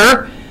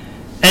rapture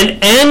and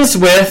ends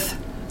with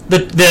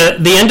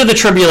the end of the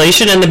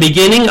tribulation and the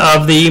beginning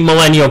of the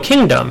millennial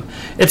kingdom.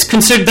 That's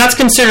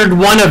considered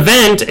one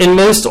event in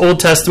most Old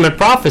Testament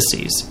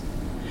prophecies,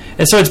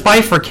 and so it's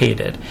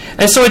bifurcated.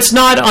 And so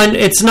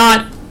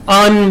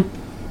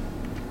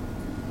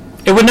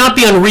it would not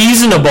be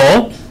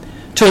unreasonable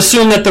to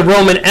assume that the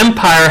Roman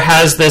Empire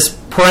has this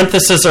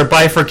parenthesis or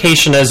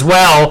bifurcation as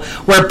well,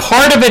 where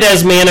part of it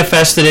has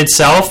manifested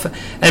itself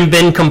and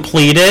been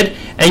completed,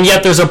 and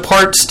yet there's a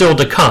part still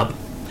to come.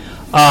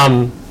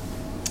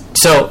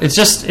 So it's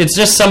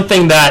just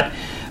something that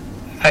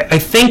I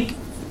think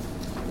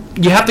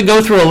you have to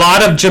go through a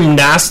lot of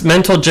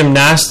mental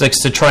gymnastics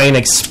to try and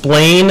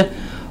explain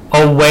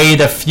away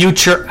the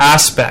future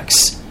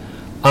aspects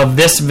of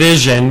this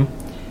vision.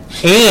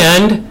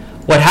 And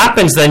what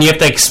happens then, you have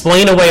to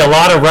explain away a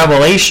lot of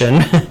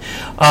Revelation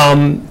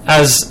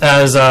as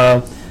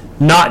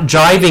not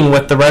jiving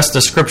with the rest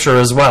of Scripture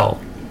as well.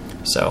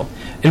 So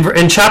in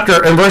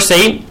verse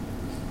 8,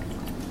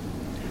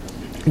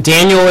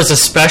 Daniel is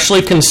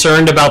especially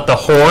concerned about the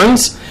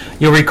horns.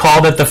 You'll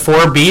recall that the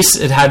four beasts,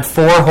 it had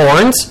four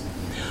horns.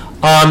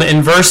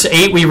 In verse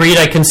 8 we read,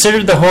 I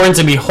considered the horns,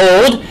 and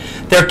behold,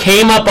 there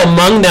came up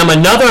among them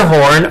another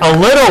horn, a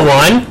little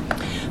one,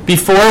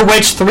 before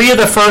which three of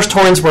the first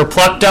horns were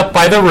plucked up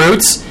by the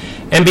roots.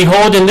 And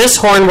behold, in this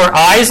horn were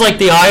eyes like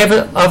the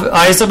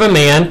eyes of a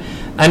man,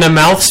 and a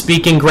mouth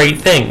speaking great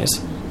things.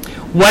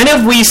 When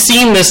have we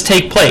seen this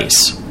take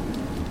place?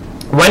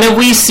 When have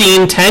we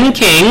seen 10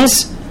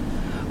 kings,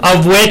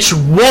 of which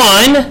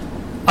one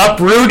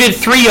uprooted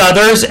 3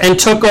 others and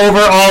took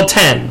over all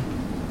 10?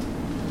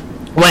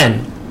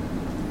 When?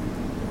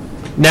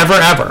 Never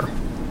ever.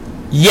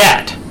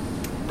 Yet.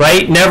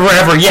 Right? Never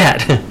ever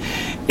yet.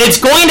 It's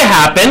going to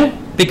happen,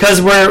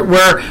 because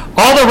we're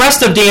all the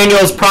rest of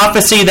Daniel's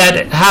prophecy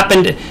that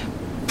happened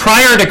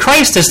prior to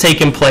Christ has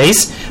taken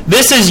place.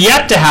 This is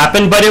yet to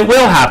happen, but it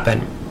will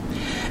happen.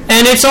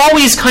 And it's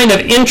always kind of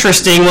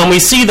interesting when we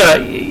see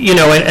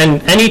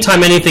and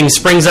anytime anything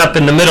springs up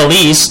in the Middle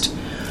East,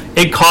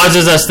 it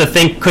causes us to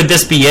think, could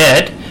this be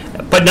it?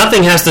 But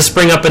nothing has to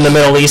spring up in the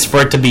Middle East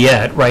for it to be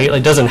it, right?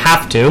 It doesn't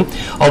have to.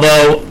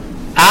 Although,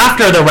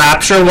 after the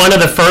rapture, one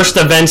of the first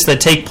events that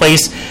take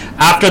place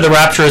after the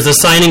rapture is the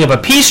signing of a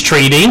peace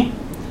treaty,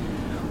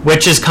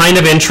 which is kind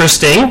of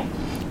interesting,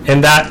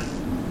 in that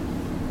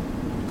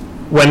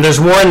when there's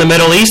war in the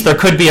Middle East, there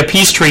could be a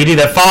peace treaty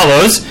that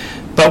follows,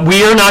 but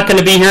we are not going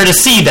to be here to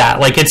see that.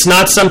 Like, it's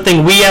not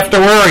something we have to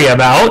worry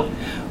about.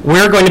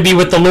 We're going to be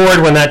with the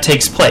Lord when that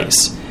takes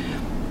place.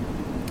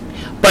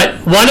 But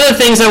one of the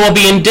things that will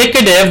be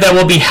indicative, that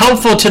will be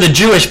helpful to the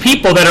Jewish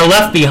people that are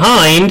left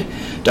behind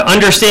to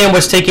understand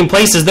what's taking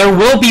place, is there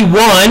will be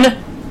one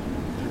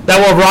that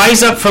will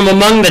rise up from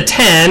among the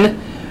 10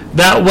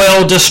 that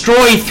will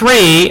destroy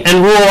 3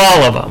 and rule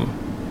all of them.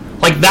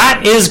 Like,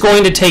 that is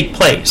going to take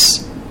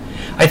place.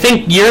 I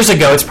think years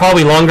ago, it's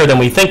probably longer than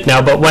we think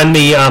now, but when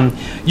the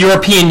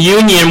European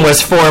Union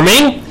was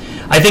forming,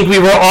 I think we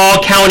were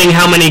all counting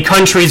how many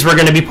countries were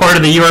going to be part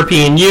of the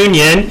European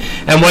Union,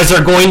 and was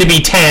there going to be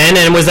 10,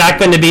 and was that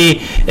going to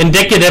be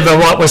indicative of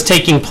what was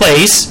taking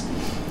place?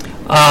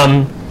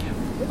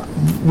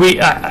 We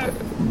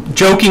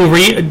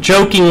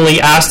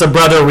jokingly asked a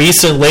brother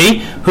recently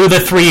who the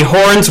three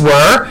horns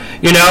were,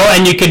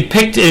 and you could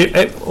pick,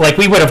 like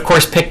we would of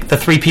course pick the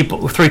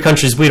three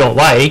countries we don't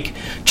like: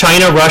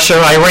 China, Russia,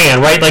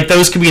 Iran, right? Like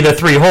those could be the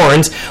three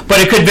horns, but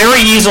it could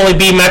very easily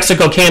be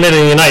Mexico, Canada,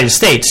 and the United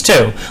States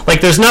too.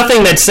 Like there's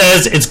nothing that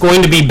says it's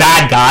going to be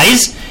bad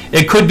guys.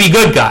 It could be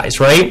good guys,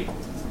 right?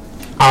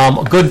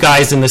 Good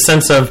guys in the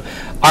sense of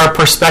our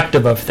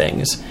perspective of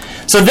things.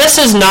 So this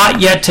has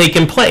not yet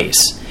taken place.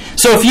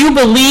 So if you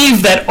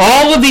believe that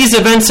all of these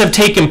events have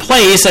taken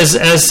place,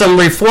 as some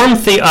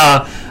Reformed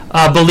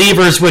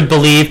believers would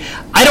believe,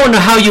 I don't know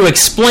how you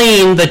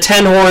explain the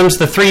 10 horns,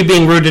 the 3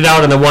 being rooted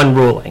out, and the 1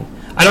 ruling.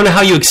 I don't know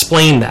how you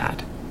explain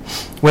that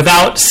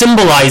without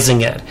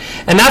symbolizing it.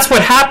 And that's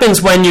what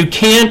happens when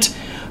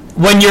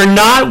you're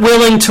not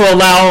willing to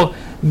allow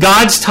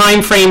God's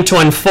time frame to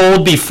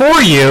unfold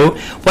before you.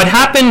 What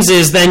happens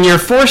is then you're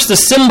forced to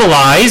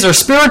symbolize or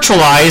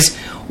spiritualize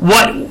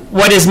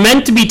what is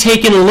meant to be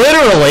taken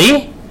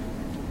literally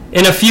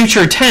in a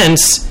future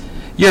tense.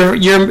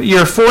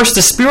 You're forced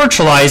to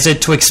spiritualize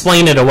it to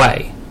explain it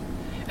away.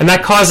 And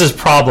that causes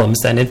problems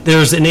then.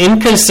 There's an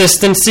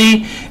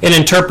inconsistency in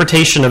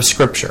interpretation of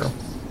Scripture.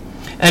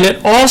 And it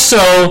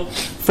also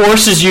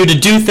forces you to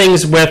do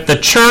things with the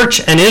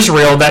church and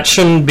Israel that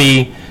shouldn't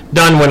be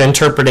done when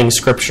interpreting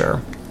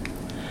Scripture.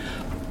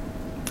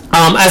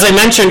 As I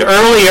mentioned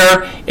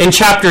earlier, in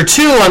chapter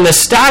 2 on the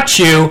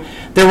statue,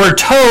 there were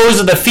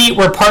toes, the feet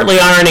were partly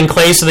iron and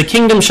clay, so the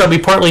kingdom shall be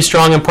partly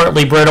strong and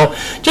partly brittle.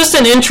 Just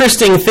an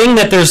interesting thing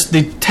that there's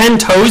the 10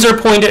 toes are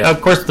pointed,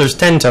 of course there's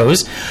 10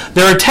 toes.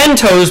 There are 10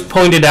 toes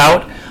pointed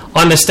out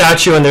on the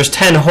statue, and there's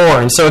 10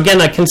 horns. So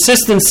again, a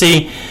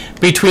consistency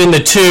between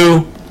the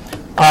two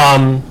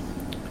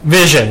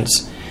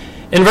visions.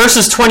 In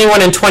verses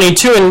 21 and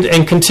 22,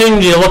 and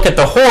continuing to look at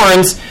the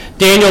horns,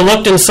 Daniel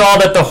looked and saw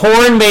that the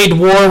horn made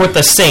war with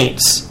the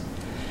saints.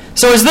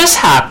 So has this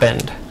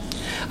happened?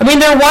 I mean,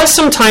 there was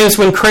some times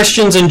when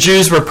Christians and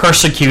Jews were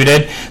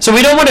persecuted, so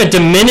we don't want to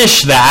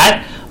diminish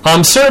that.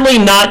 Certainly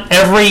not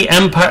every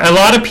empire. A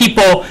lot of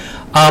people,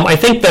 I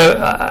think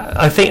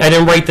I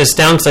didn't write this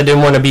down because I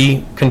didn't want to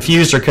be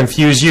confused or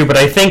confuse you, but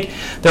I think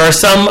there are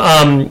some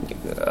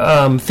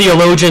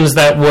theologians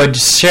that would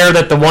share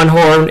that the one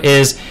horn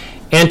is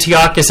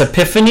Antiochus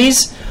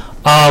Epiphanes,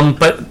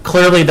 but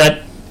clearly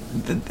that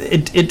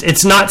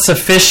it's not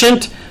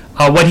sufficient.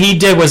 What he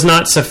did was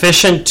not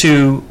sufficient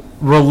to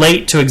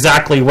relate to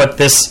exactly what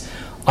this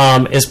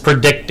is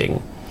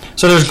predicting.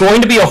 So there's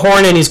going to be a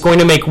horn, and he's going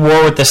to make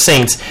war with the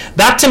saints.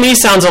 That to me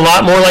sounds a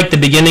lot more like the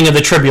beginning of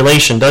the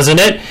tribulation, doesn't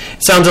it?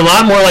 It sounds a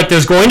lot more like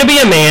there's going to be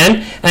a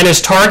man, and his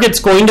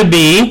target's going to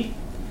be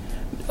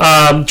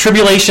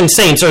tribulation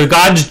saints, or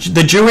God's,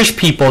 the Jewish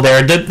people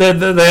there.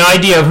 The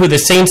idea of who the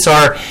saints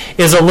are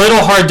is a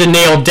little hard to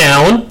nail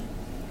down,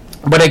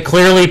 but it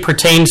clearly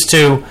pertains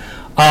to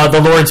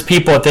the Lord's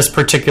people at this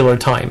particular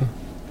time.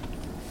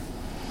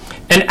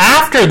 And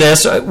after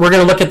this, we're going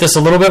to look at this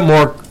a little bit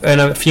more in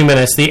a few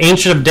minutes. The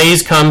Ancient of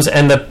Days comes,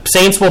 and the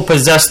saints will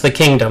possess the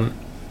kingdom.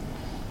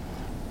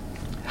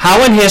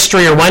 How in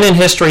history, or when in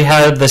history,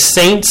 have the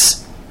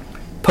saints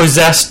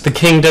possessed the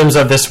kingdoms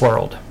of this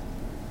world?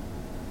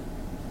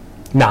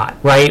 Not,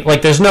 right?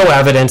 Like there's no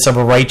evidence of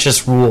a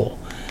righteous rule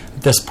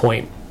at this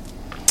point.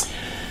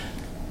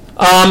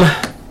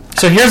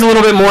 So here's a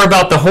little bit more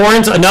about the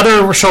horns.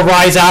 Another shall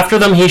rise after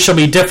them. He shall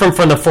be different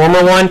from the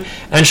former one,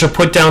 and shall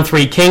put down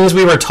 3 kings.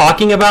 We were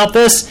talking about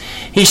this.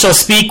 He shall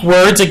speak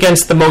words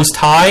against the Most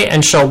High,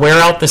 and shall wear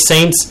out the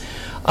saints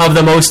of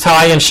the Most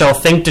High, and shall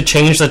think to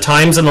change the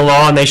times in the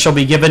law, and they shall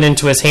be given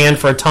into his hand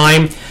for a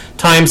time,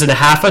 times and a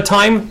half a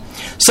time.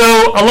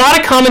 So a lot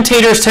of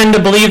commentators tend to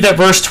believe that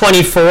verse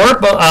 24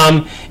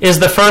 is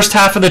the first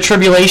half of the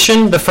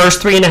tribulation, the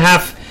first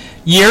 3.5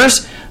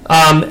 years.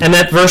 And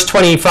that verse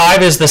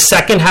 25 is the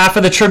second half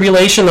of the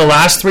tribulation, the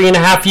last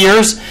 3.5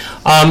 years,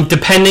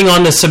 depending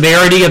on the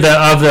severity of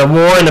the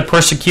war and the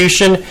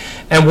persecution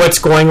and what's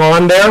going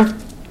on there.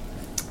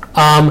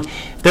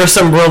 There's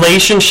some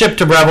relationship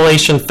to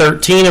Revelation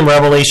 13 and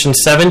Revelation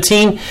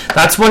 17.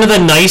 That's one of the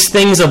nice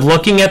things of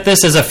looking at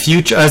this as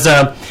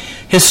a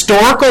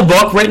historical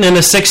book written in the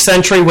 6th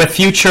century with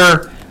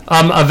future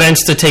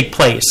events to take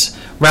place,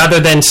 rather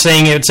than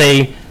saying it's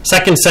a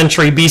 2nd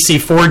century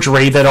BC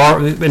forgery that are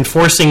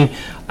enforcing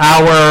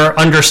our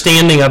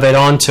understanding of it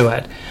onto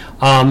it.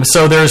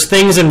 So there's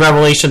things in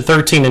Revelation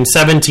 13 and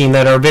 17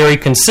 that are very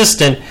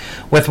consistent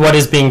with what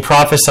is being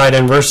prophesied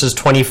in verses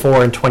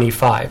 24 and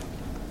 25.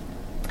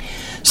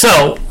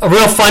 So a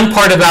real fun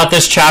part about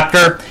this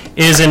chapter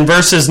is in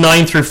verses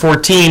 9 through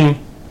 14,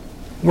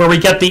 where we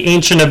get the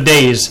Ancient of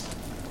Days.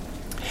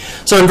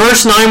 So in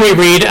verse 9 we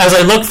read, "As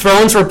I looked,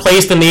 thrones were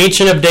placed, and the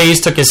Ancient of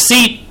Days took his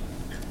seat.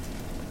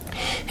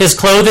 His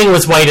clothing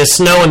was white as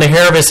snow, and the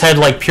hair of his head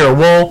like pure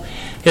wool.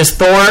 His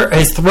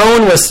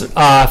throne was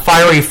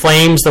fiery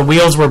flames. The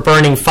wheels were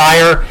burning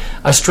fire.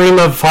 A stream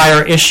of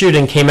fire issued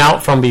and came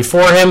out from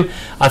before him.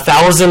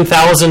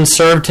 1,000,000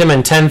 served him,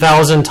 and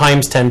 10,000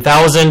 times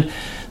 10,000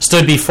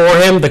 stood before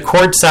him. The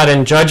court sat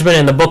in judgment,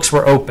 and the books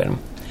were open.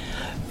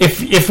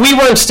 If we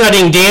weren't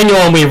studying Daniel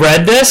and we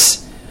read this,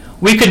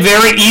 we could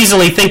very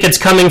easily think it's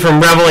coming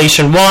from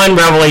Revelation 1,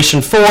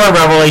 Revelation 4,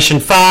 Revelation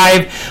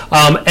 5,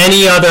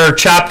 any other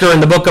chapter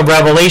in the book of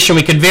Revelation.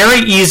 We could very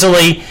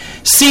easily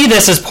see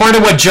this as part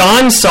of what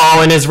John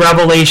saw in his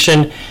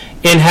revelation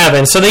in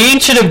heaven. So the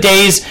Ancient of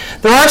Days,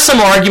 there are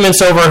some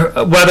arguments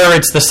over whether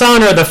it's the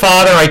Son or the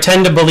Father. I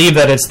tend to believe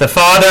that it's the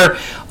Father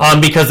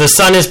because the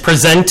Son is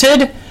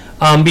presented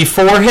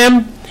before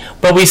him.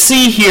 But we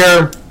see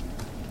here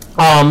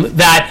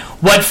that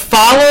what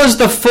follows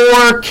the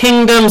four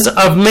kingdoms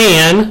of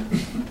man,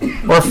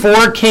 or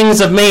four kings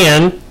of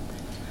man,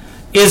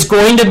 is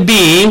going to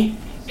be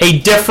a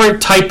different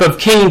type of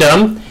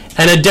kingdom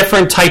and a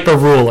different type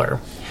of ruler.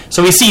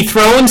 So we see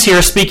thrones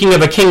here, speaking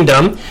of a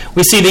kingdom.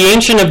 We see the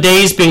Ancient of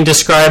Days being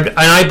described, and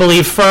I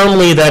believe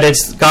firmly that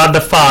it's God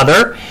the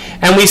Father.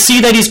 And we see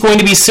that he's going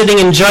to be sitting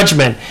in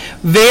judgment.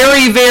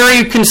 Very,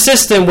 very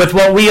consistent with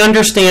what we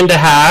understand to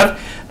happen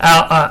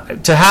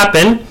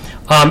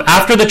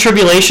after the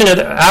tribulation,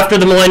 after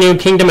the millennium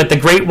kingdom, at the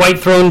great white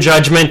throne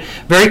judgment.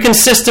 Very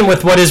consistent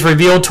with what is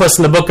revealed to us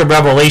in the book of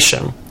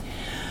Revelation.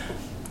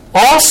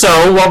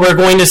 Also, what we're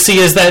going to see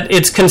is that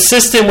it's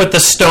consistent with the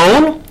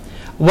stone,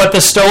 what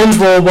the stone's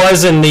role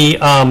was in the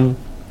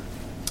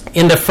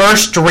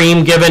first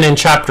dream given in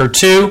chapter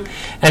 2,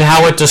 and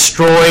how it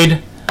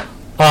destroyed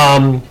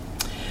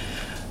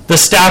the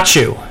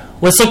statue.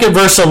 Let's look at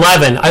verse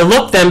 11. I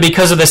looked then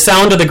because of the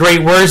sound of the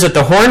great words that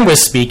the horn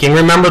was speaking.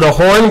 Remember, the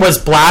horn was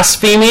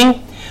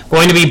blaspheming,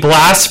 going to be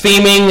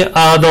blaspheming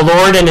the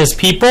Lord and his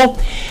people.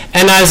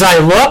 And as I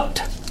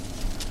looked,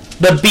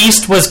 the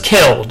beast was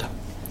killed,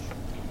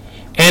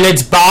 and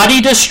its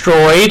body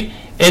destroyed,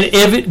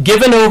 and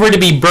given over to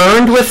be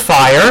burned with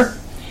fire.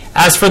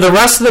 As for the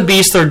rest of the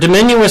beasts, their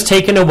dominion was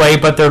taken away,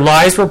 but their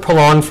lives were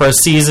prolonged for a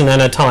season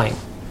and a time.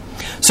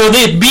 So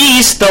the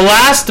beast, the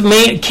last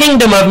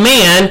kingdom of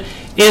man,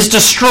 is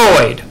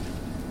destroyed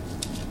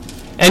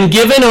and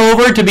given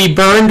over to be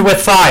burned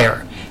with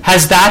fire.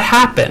 Has that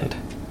happened?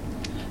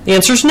 The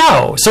answer is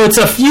no. So it's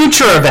a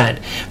future event.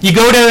 You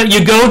go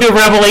to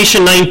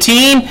Revelation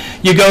 19,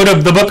 you go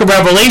to the book of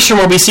Revelation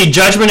where we see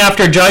judgment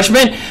after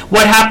judgment.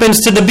 What happens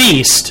to the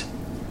beast?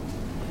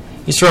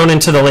 He's thrown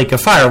into the lake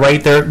of fire,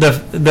 right?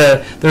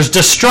 There's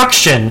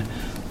destruction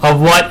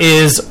of what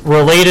is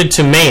related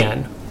to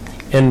man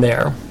in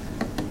there.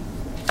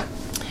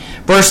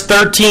 Verse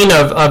 13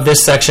 of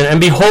this section,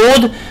 and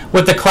behold,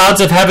 with the clouds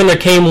of heaven there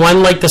came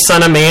one like the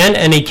Son of Man,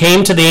 and he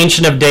came to the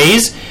Ancient of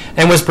Days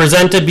and was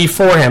presented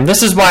before him.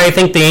 This is why I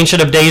think the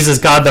Ancient of Days is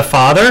God the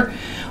Father.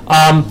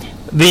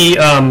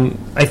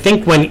 I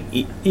think when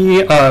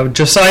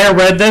Josiah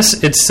read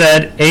this, it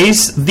said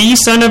the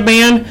Son of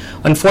Man.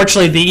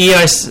 Unfortunately, the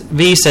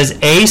ESV says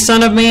a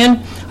Son of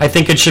Man. I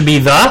think it should be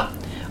the.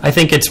 I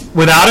think it's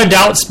without a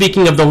doubt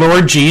speaking of the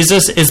Lord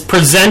Jesus, is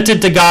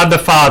presented to God the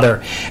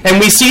Father. And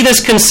we see this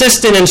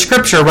consistent in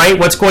Scripture, right?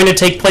 What's going to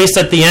take place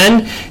at the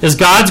end is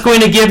God's going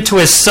to give to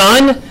his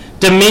Son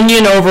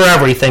dominion over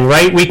everything,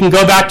 right? We can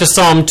go back to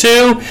Psalm 2.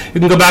 You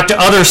can go back to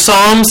other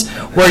Psalms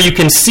where you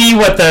can see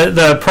what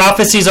the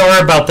prophecies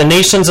are about the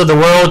nations of the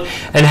world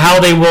and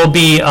how they will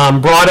be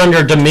brought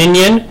under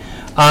dominion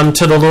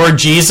to the Lord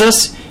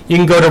Jesus. You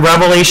can go to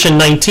Revelation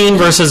 19,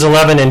 verses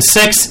 11 and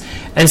 6,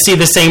 and see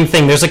the same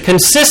thing. There's a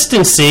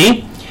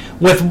consistency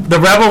with the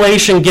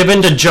revelation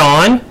given to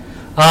John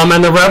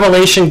and the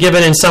revelation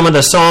given in some of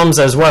the Psalms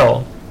as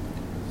well.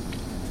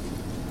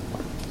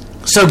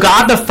 So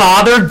God the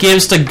Father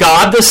gives to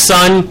God the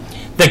Son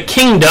the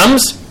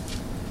kingdoms.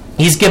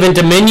 He's given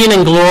dominion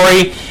and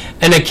glory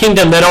and a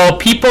kingdom that all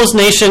peoples,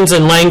 nations,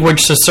 and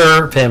language to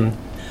serve him.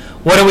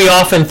 What do we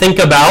often think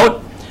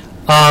about?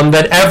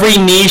 That every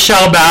knee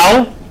shall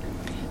bow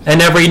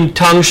and every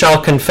tongue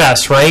shall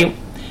confess, right?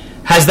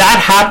 Has that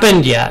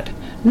happened yet?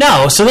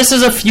 No. So this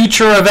is a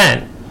future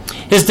event.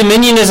 His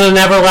dominion is an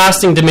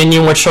everlasting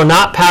dominion which shall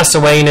not pass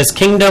away, and his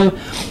kingdom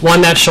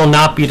one that shall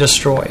not be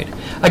destroyed.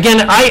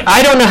 Again,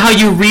 I don't know how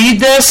you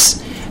read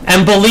this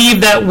and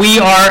believe that we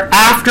are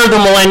after the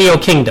millennial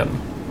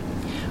kingdom,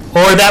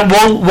 or that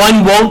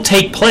one won't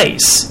take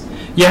place.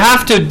 You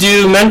have to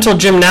do mental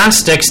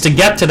gymnastics to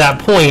get to that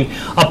point.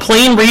 A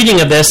plain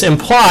reading of this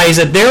implies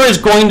that there is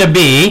going to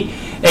be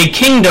a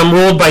kingdom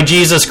ruled by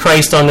Jesus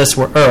Christ on this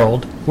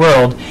world.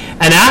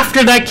 And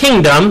after that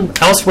kingdom,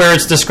 elsewhere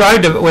it's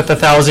described with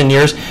 1,000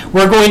 years,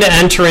 we're going to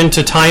enter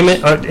into time,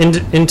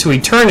 into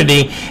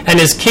eternity, and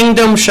his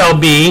kingdom shall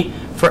be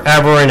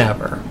forever and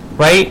ever.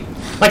 Right?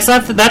 Like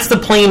that's the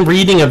plain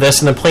reading of this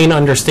and the plain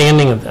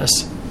understanding of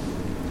this.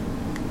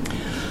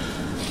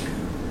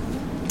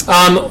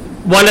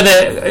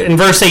 In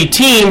verse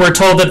 18, we're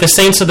told that the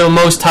saints of the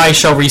Most High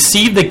shall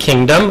receive the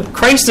kingdom.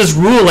 Christ is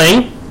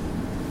ruling.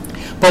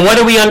 But what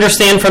do we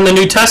understand from the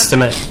New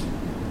Testament?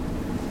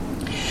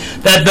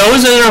 That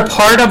those that are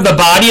part of the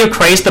body of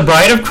Christ, the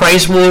bride of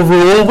Christ, will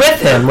rule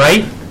with him,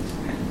 right?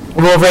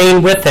 Will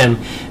reign with him.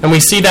 And we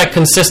see that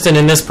consistent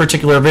in this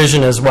particular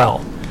vision as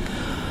well.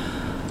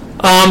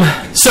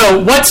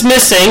 So what's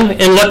missing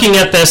in looking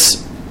at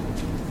this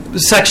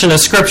section of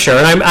Scripture?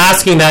 And I'm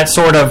asking that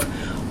sort of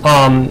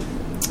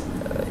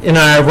in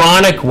an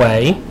ironic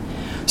way.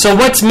 So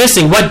what's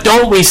missing? What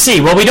don't we see?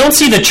 Well, we don't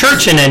see the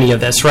church in any of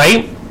this,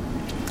 right?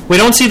 We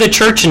don't see the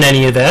church in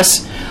any of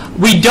this.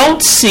 We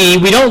don't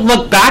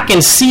look back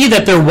and see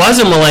that there was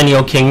a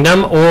millennial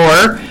kingdom,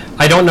 or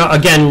I don't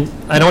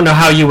know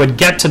how you would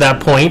get to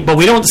that point, but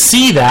we don't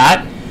see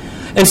that.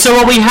 And so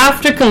what we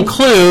have to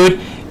conclude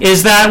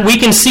is that we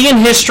can see in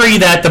history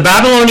that the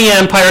Babylonian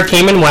Empire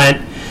came and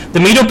went, the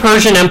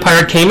Medo-Persian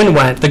Empire came and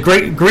went, the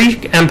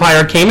Greek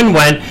Empire came and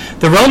went,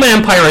 the Roman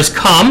Empire has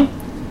come,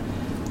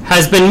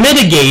 has been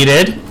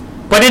mitigated,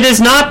 but it has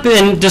not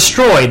been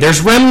destroyed.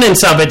 There's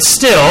remnants of it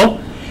still,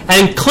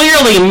 and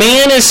clearly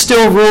man is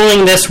still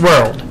ruling this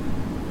world.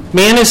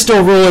 Man is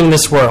still ruling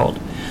this world.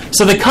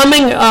 So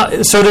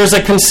so there's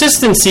a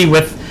consistency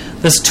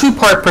with this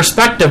two-part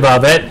perspective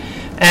of it,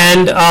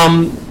 and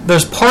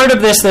there's part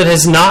of this that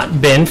has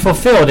not been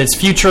fulfilled. It's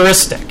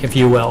futuristic, if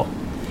you will.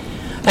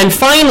 And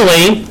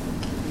finally,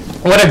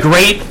 what a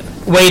great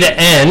way to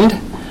end,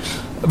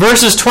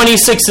 verses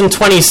 26 and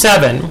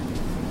 27.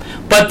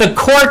 But the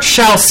court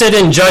shall sit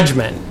in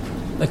judgment.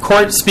 The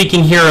court,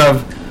 speaking here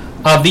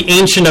of the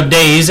Ancient of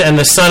Days and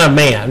the Son of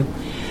Man.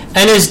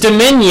 And his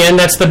dominion,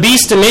 that's the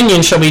beast's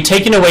dominion, shall be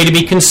taken away to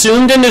be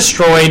consumed and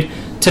destroyed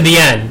to the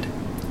end.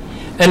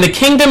 And the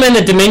kingdom and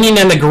the dominion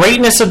and the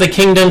greatness of the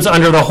kingdoms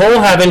under the whole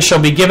heaven shall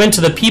be given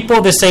to the people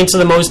of the saints of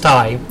the Most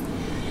High.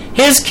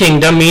 His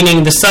kingdom,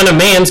 meaning the Son of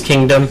Man's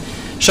kingdom,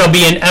 shall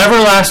be an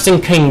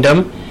everlasting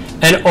kingdom,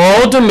 and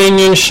all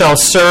dominions shall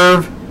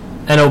serve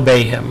and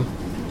obey him.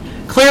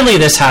 Clearly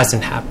this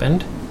hasn't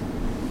happened,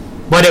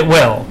 but it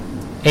will.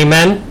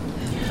 Amen?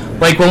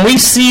 Like when we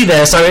see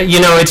this,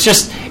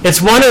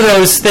 it's one of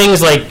those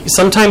things, like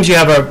sometimes you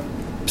have a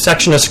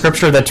section of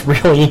Scripture that's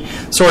really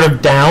sort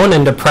of down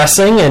and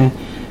depressing, and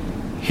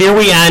here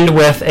we end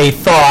with a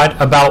thought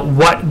about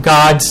what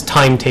God's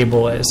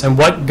timetable is and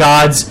what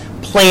God's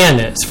plan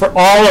is for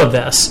all of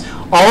this.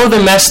 All of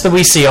the mess that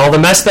we see, all the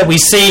mess that we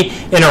see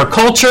in our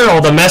culture,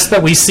 all the mess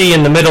that we see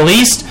in the Middle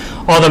East,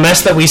 all the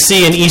mess that we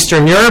see in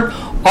Eastern Europe,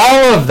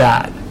 all of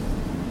that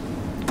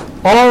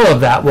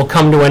will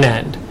come to an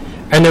end.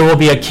 And there will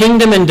be a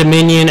kingdom and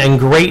dominion and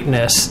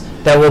greatness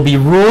that will be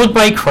ruled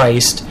by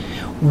Christ.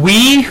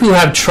 We who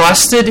have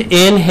trusted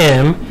in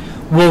him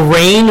will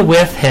reign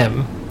with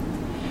him.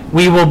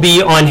 We will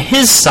be on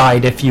his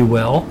side, if you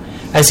will,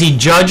 as he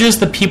judges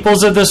the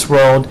peoples of this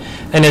world,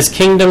 and his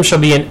kingdom shall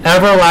be an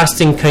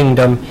everlasting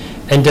kingdom,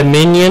 and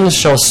dominions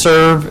shall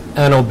serve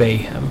and obey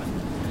him.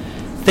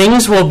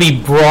 Things will be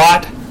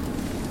brought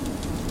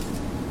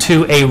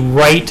to a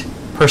right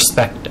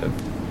perspective.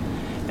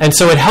 And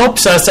so it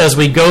helps us as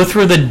we go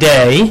through the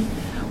day,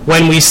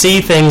 when we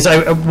see things.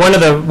 One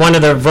of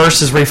the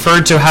verses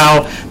referred to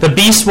how the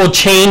beast will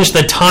change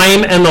the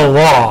time and the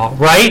law,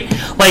 right?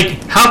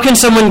 Like, how can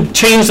someone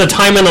change the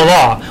time and the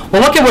law?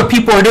 Well, look at what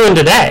people are doing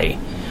today.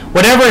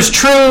 Whatever is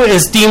true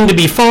is deemed to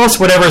be false.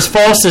 Whatever is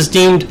false is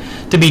deemed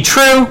to be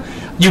true.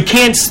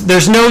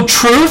 There's no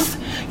truth.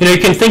 You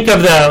can think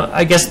of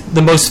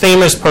the most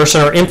famous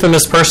person or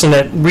infamous person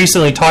that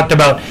recently talked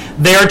about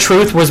their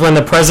truth was when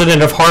the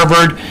president of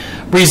Harvard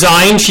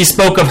resigned. She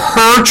spoke of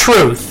her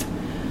truth.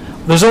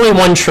 There's only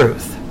one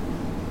truth.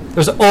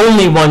 There's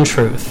only one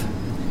truth.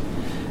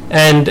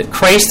 And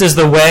Christ is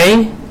the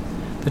way,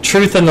 the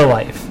truth, and the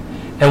life.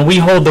 And we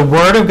hold the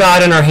Word of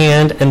God in our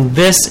hand, and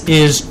this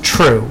is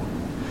true.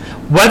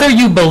 Whether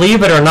you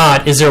believe it or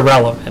not is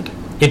irrelevant.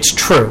 It's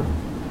true.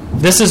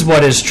 This is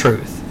what is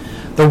truth.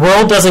 The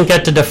world doesn't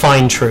get to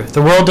define truth.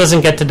 The world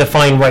doesn't get to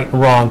define right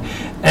and wrong.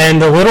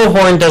 And the little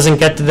horn doesn't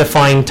get to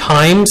define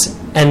times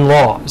and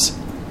laws.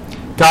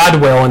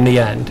 God will in the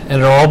end.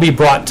 And it'll all be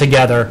brought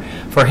together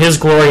for his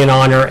glory and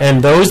honor.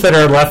 And those that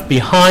are left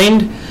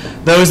behind,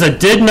 those that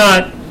did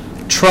not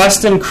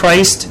trust in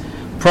Christ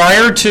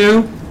prior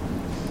to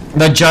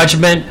the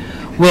judgment,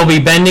 will be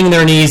bending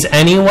their knees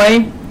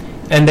anyway,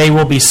 and they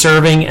will be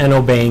serving and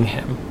obeying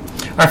him.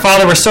 Our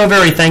Father, we're so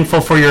very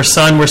thankful for your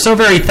Son. We're so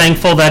very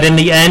thankful that in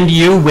the end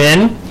you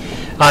win,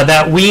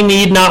 that we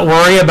need not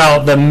worry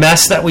about the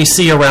mess that we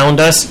see around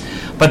us,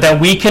 but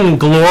that we can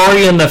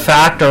glory in the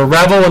fact or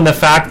revel in the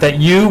fact that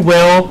you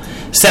will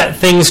set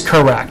things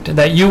correct,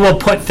 that you will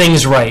put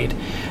things right,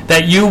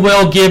 that you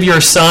will give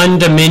your Son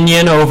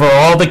dominion over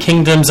all the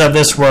kingdoms of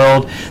this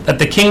world, that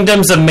the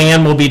kingdoms of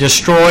man will be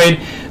destroyed,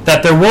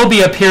 that there will be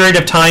a period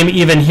of time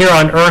even here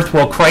on earth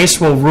where Christ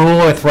will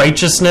rule with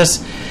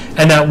righteousness,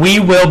 and that we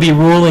will be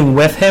ruling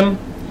with him.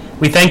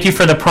 We thank you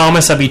for the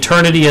promise of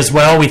eternity as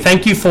well. We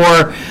thank you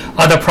for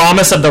the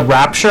promise of the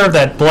rapture,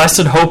 that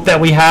blessed hope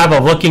that we have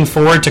of looking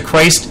forward to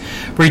Christ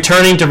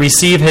returning to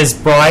receive his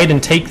bride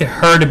and take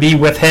her to be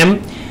with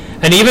him.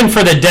 And even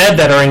for the dead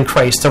that are in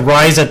Christ to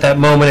rise at that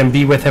moment and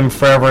be with him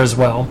forever as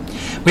well.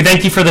 We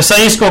thank you for the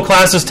Sunday school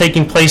classes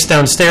taking place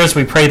downstairs.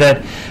 We pray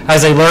that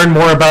as they learn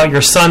more about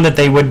your Son, that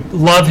they would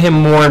love him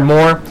more and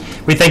more.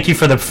 We thank you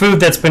for the food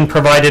that's been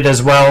provided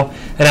as well,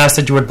 and ask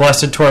that you would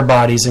bless it to our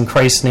bodies. In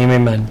Christ's name,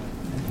 amen.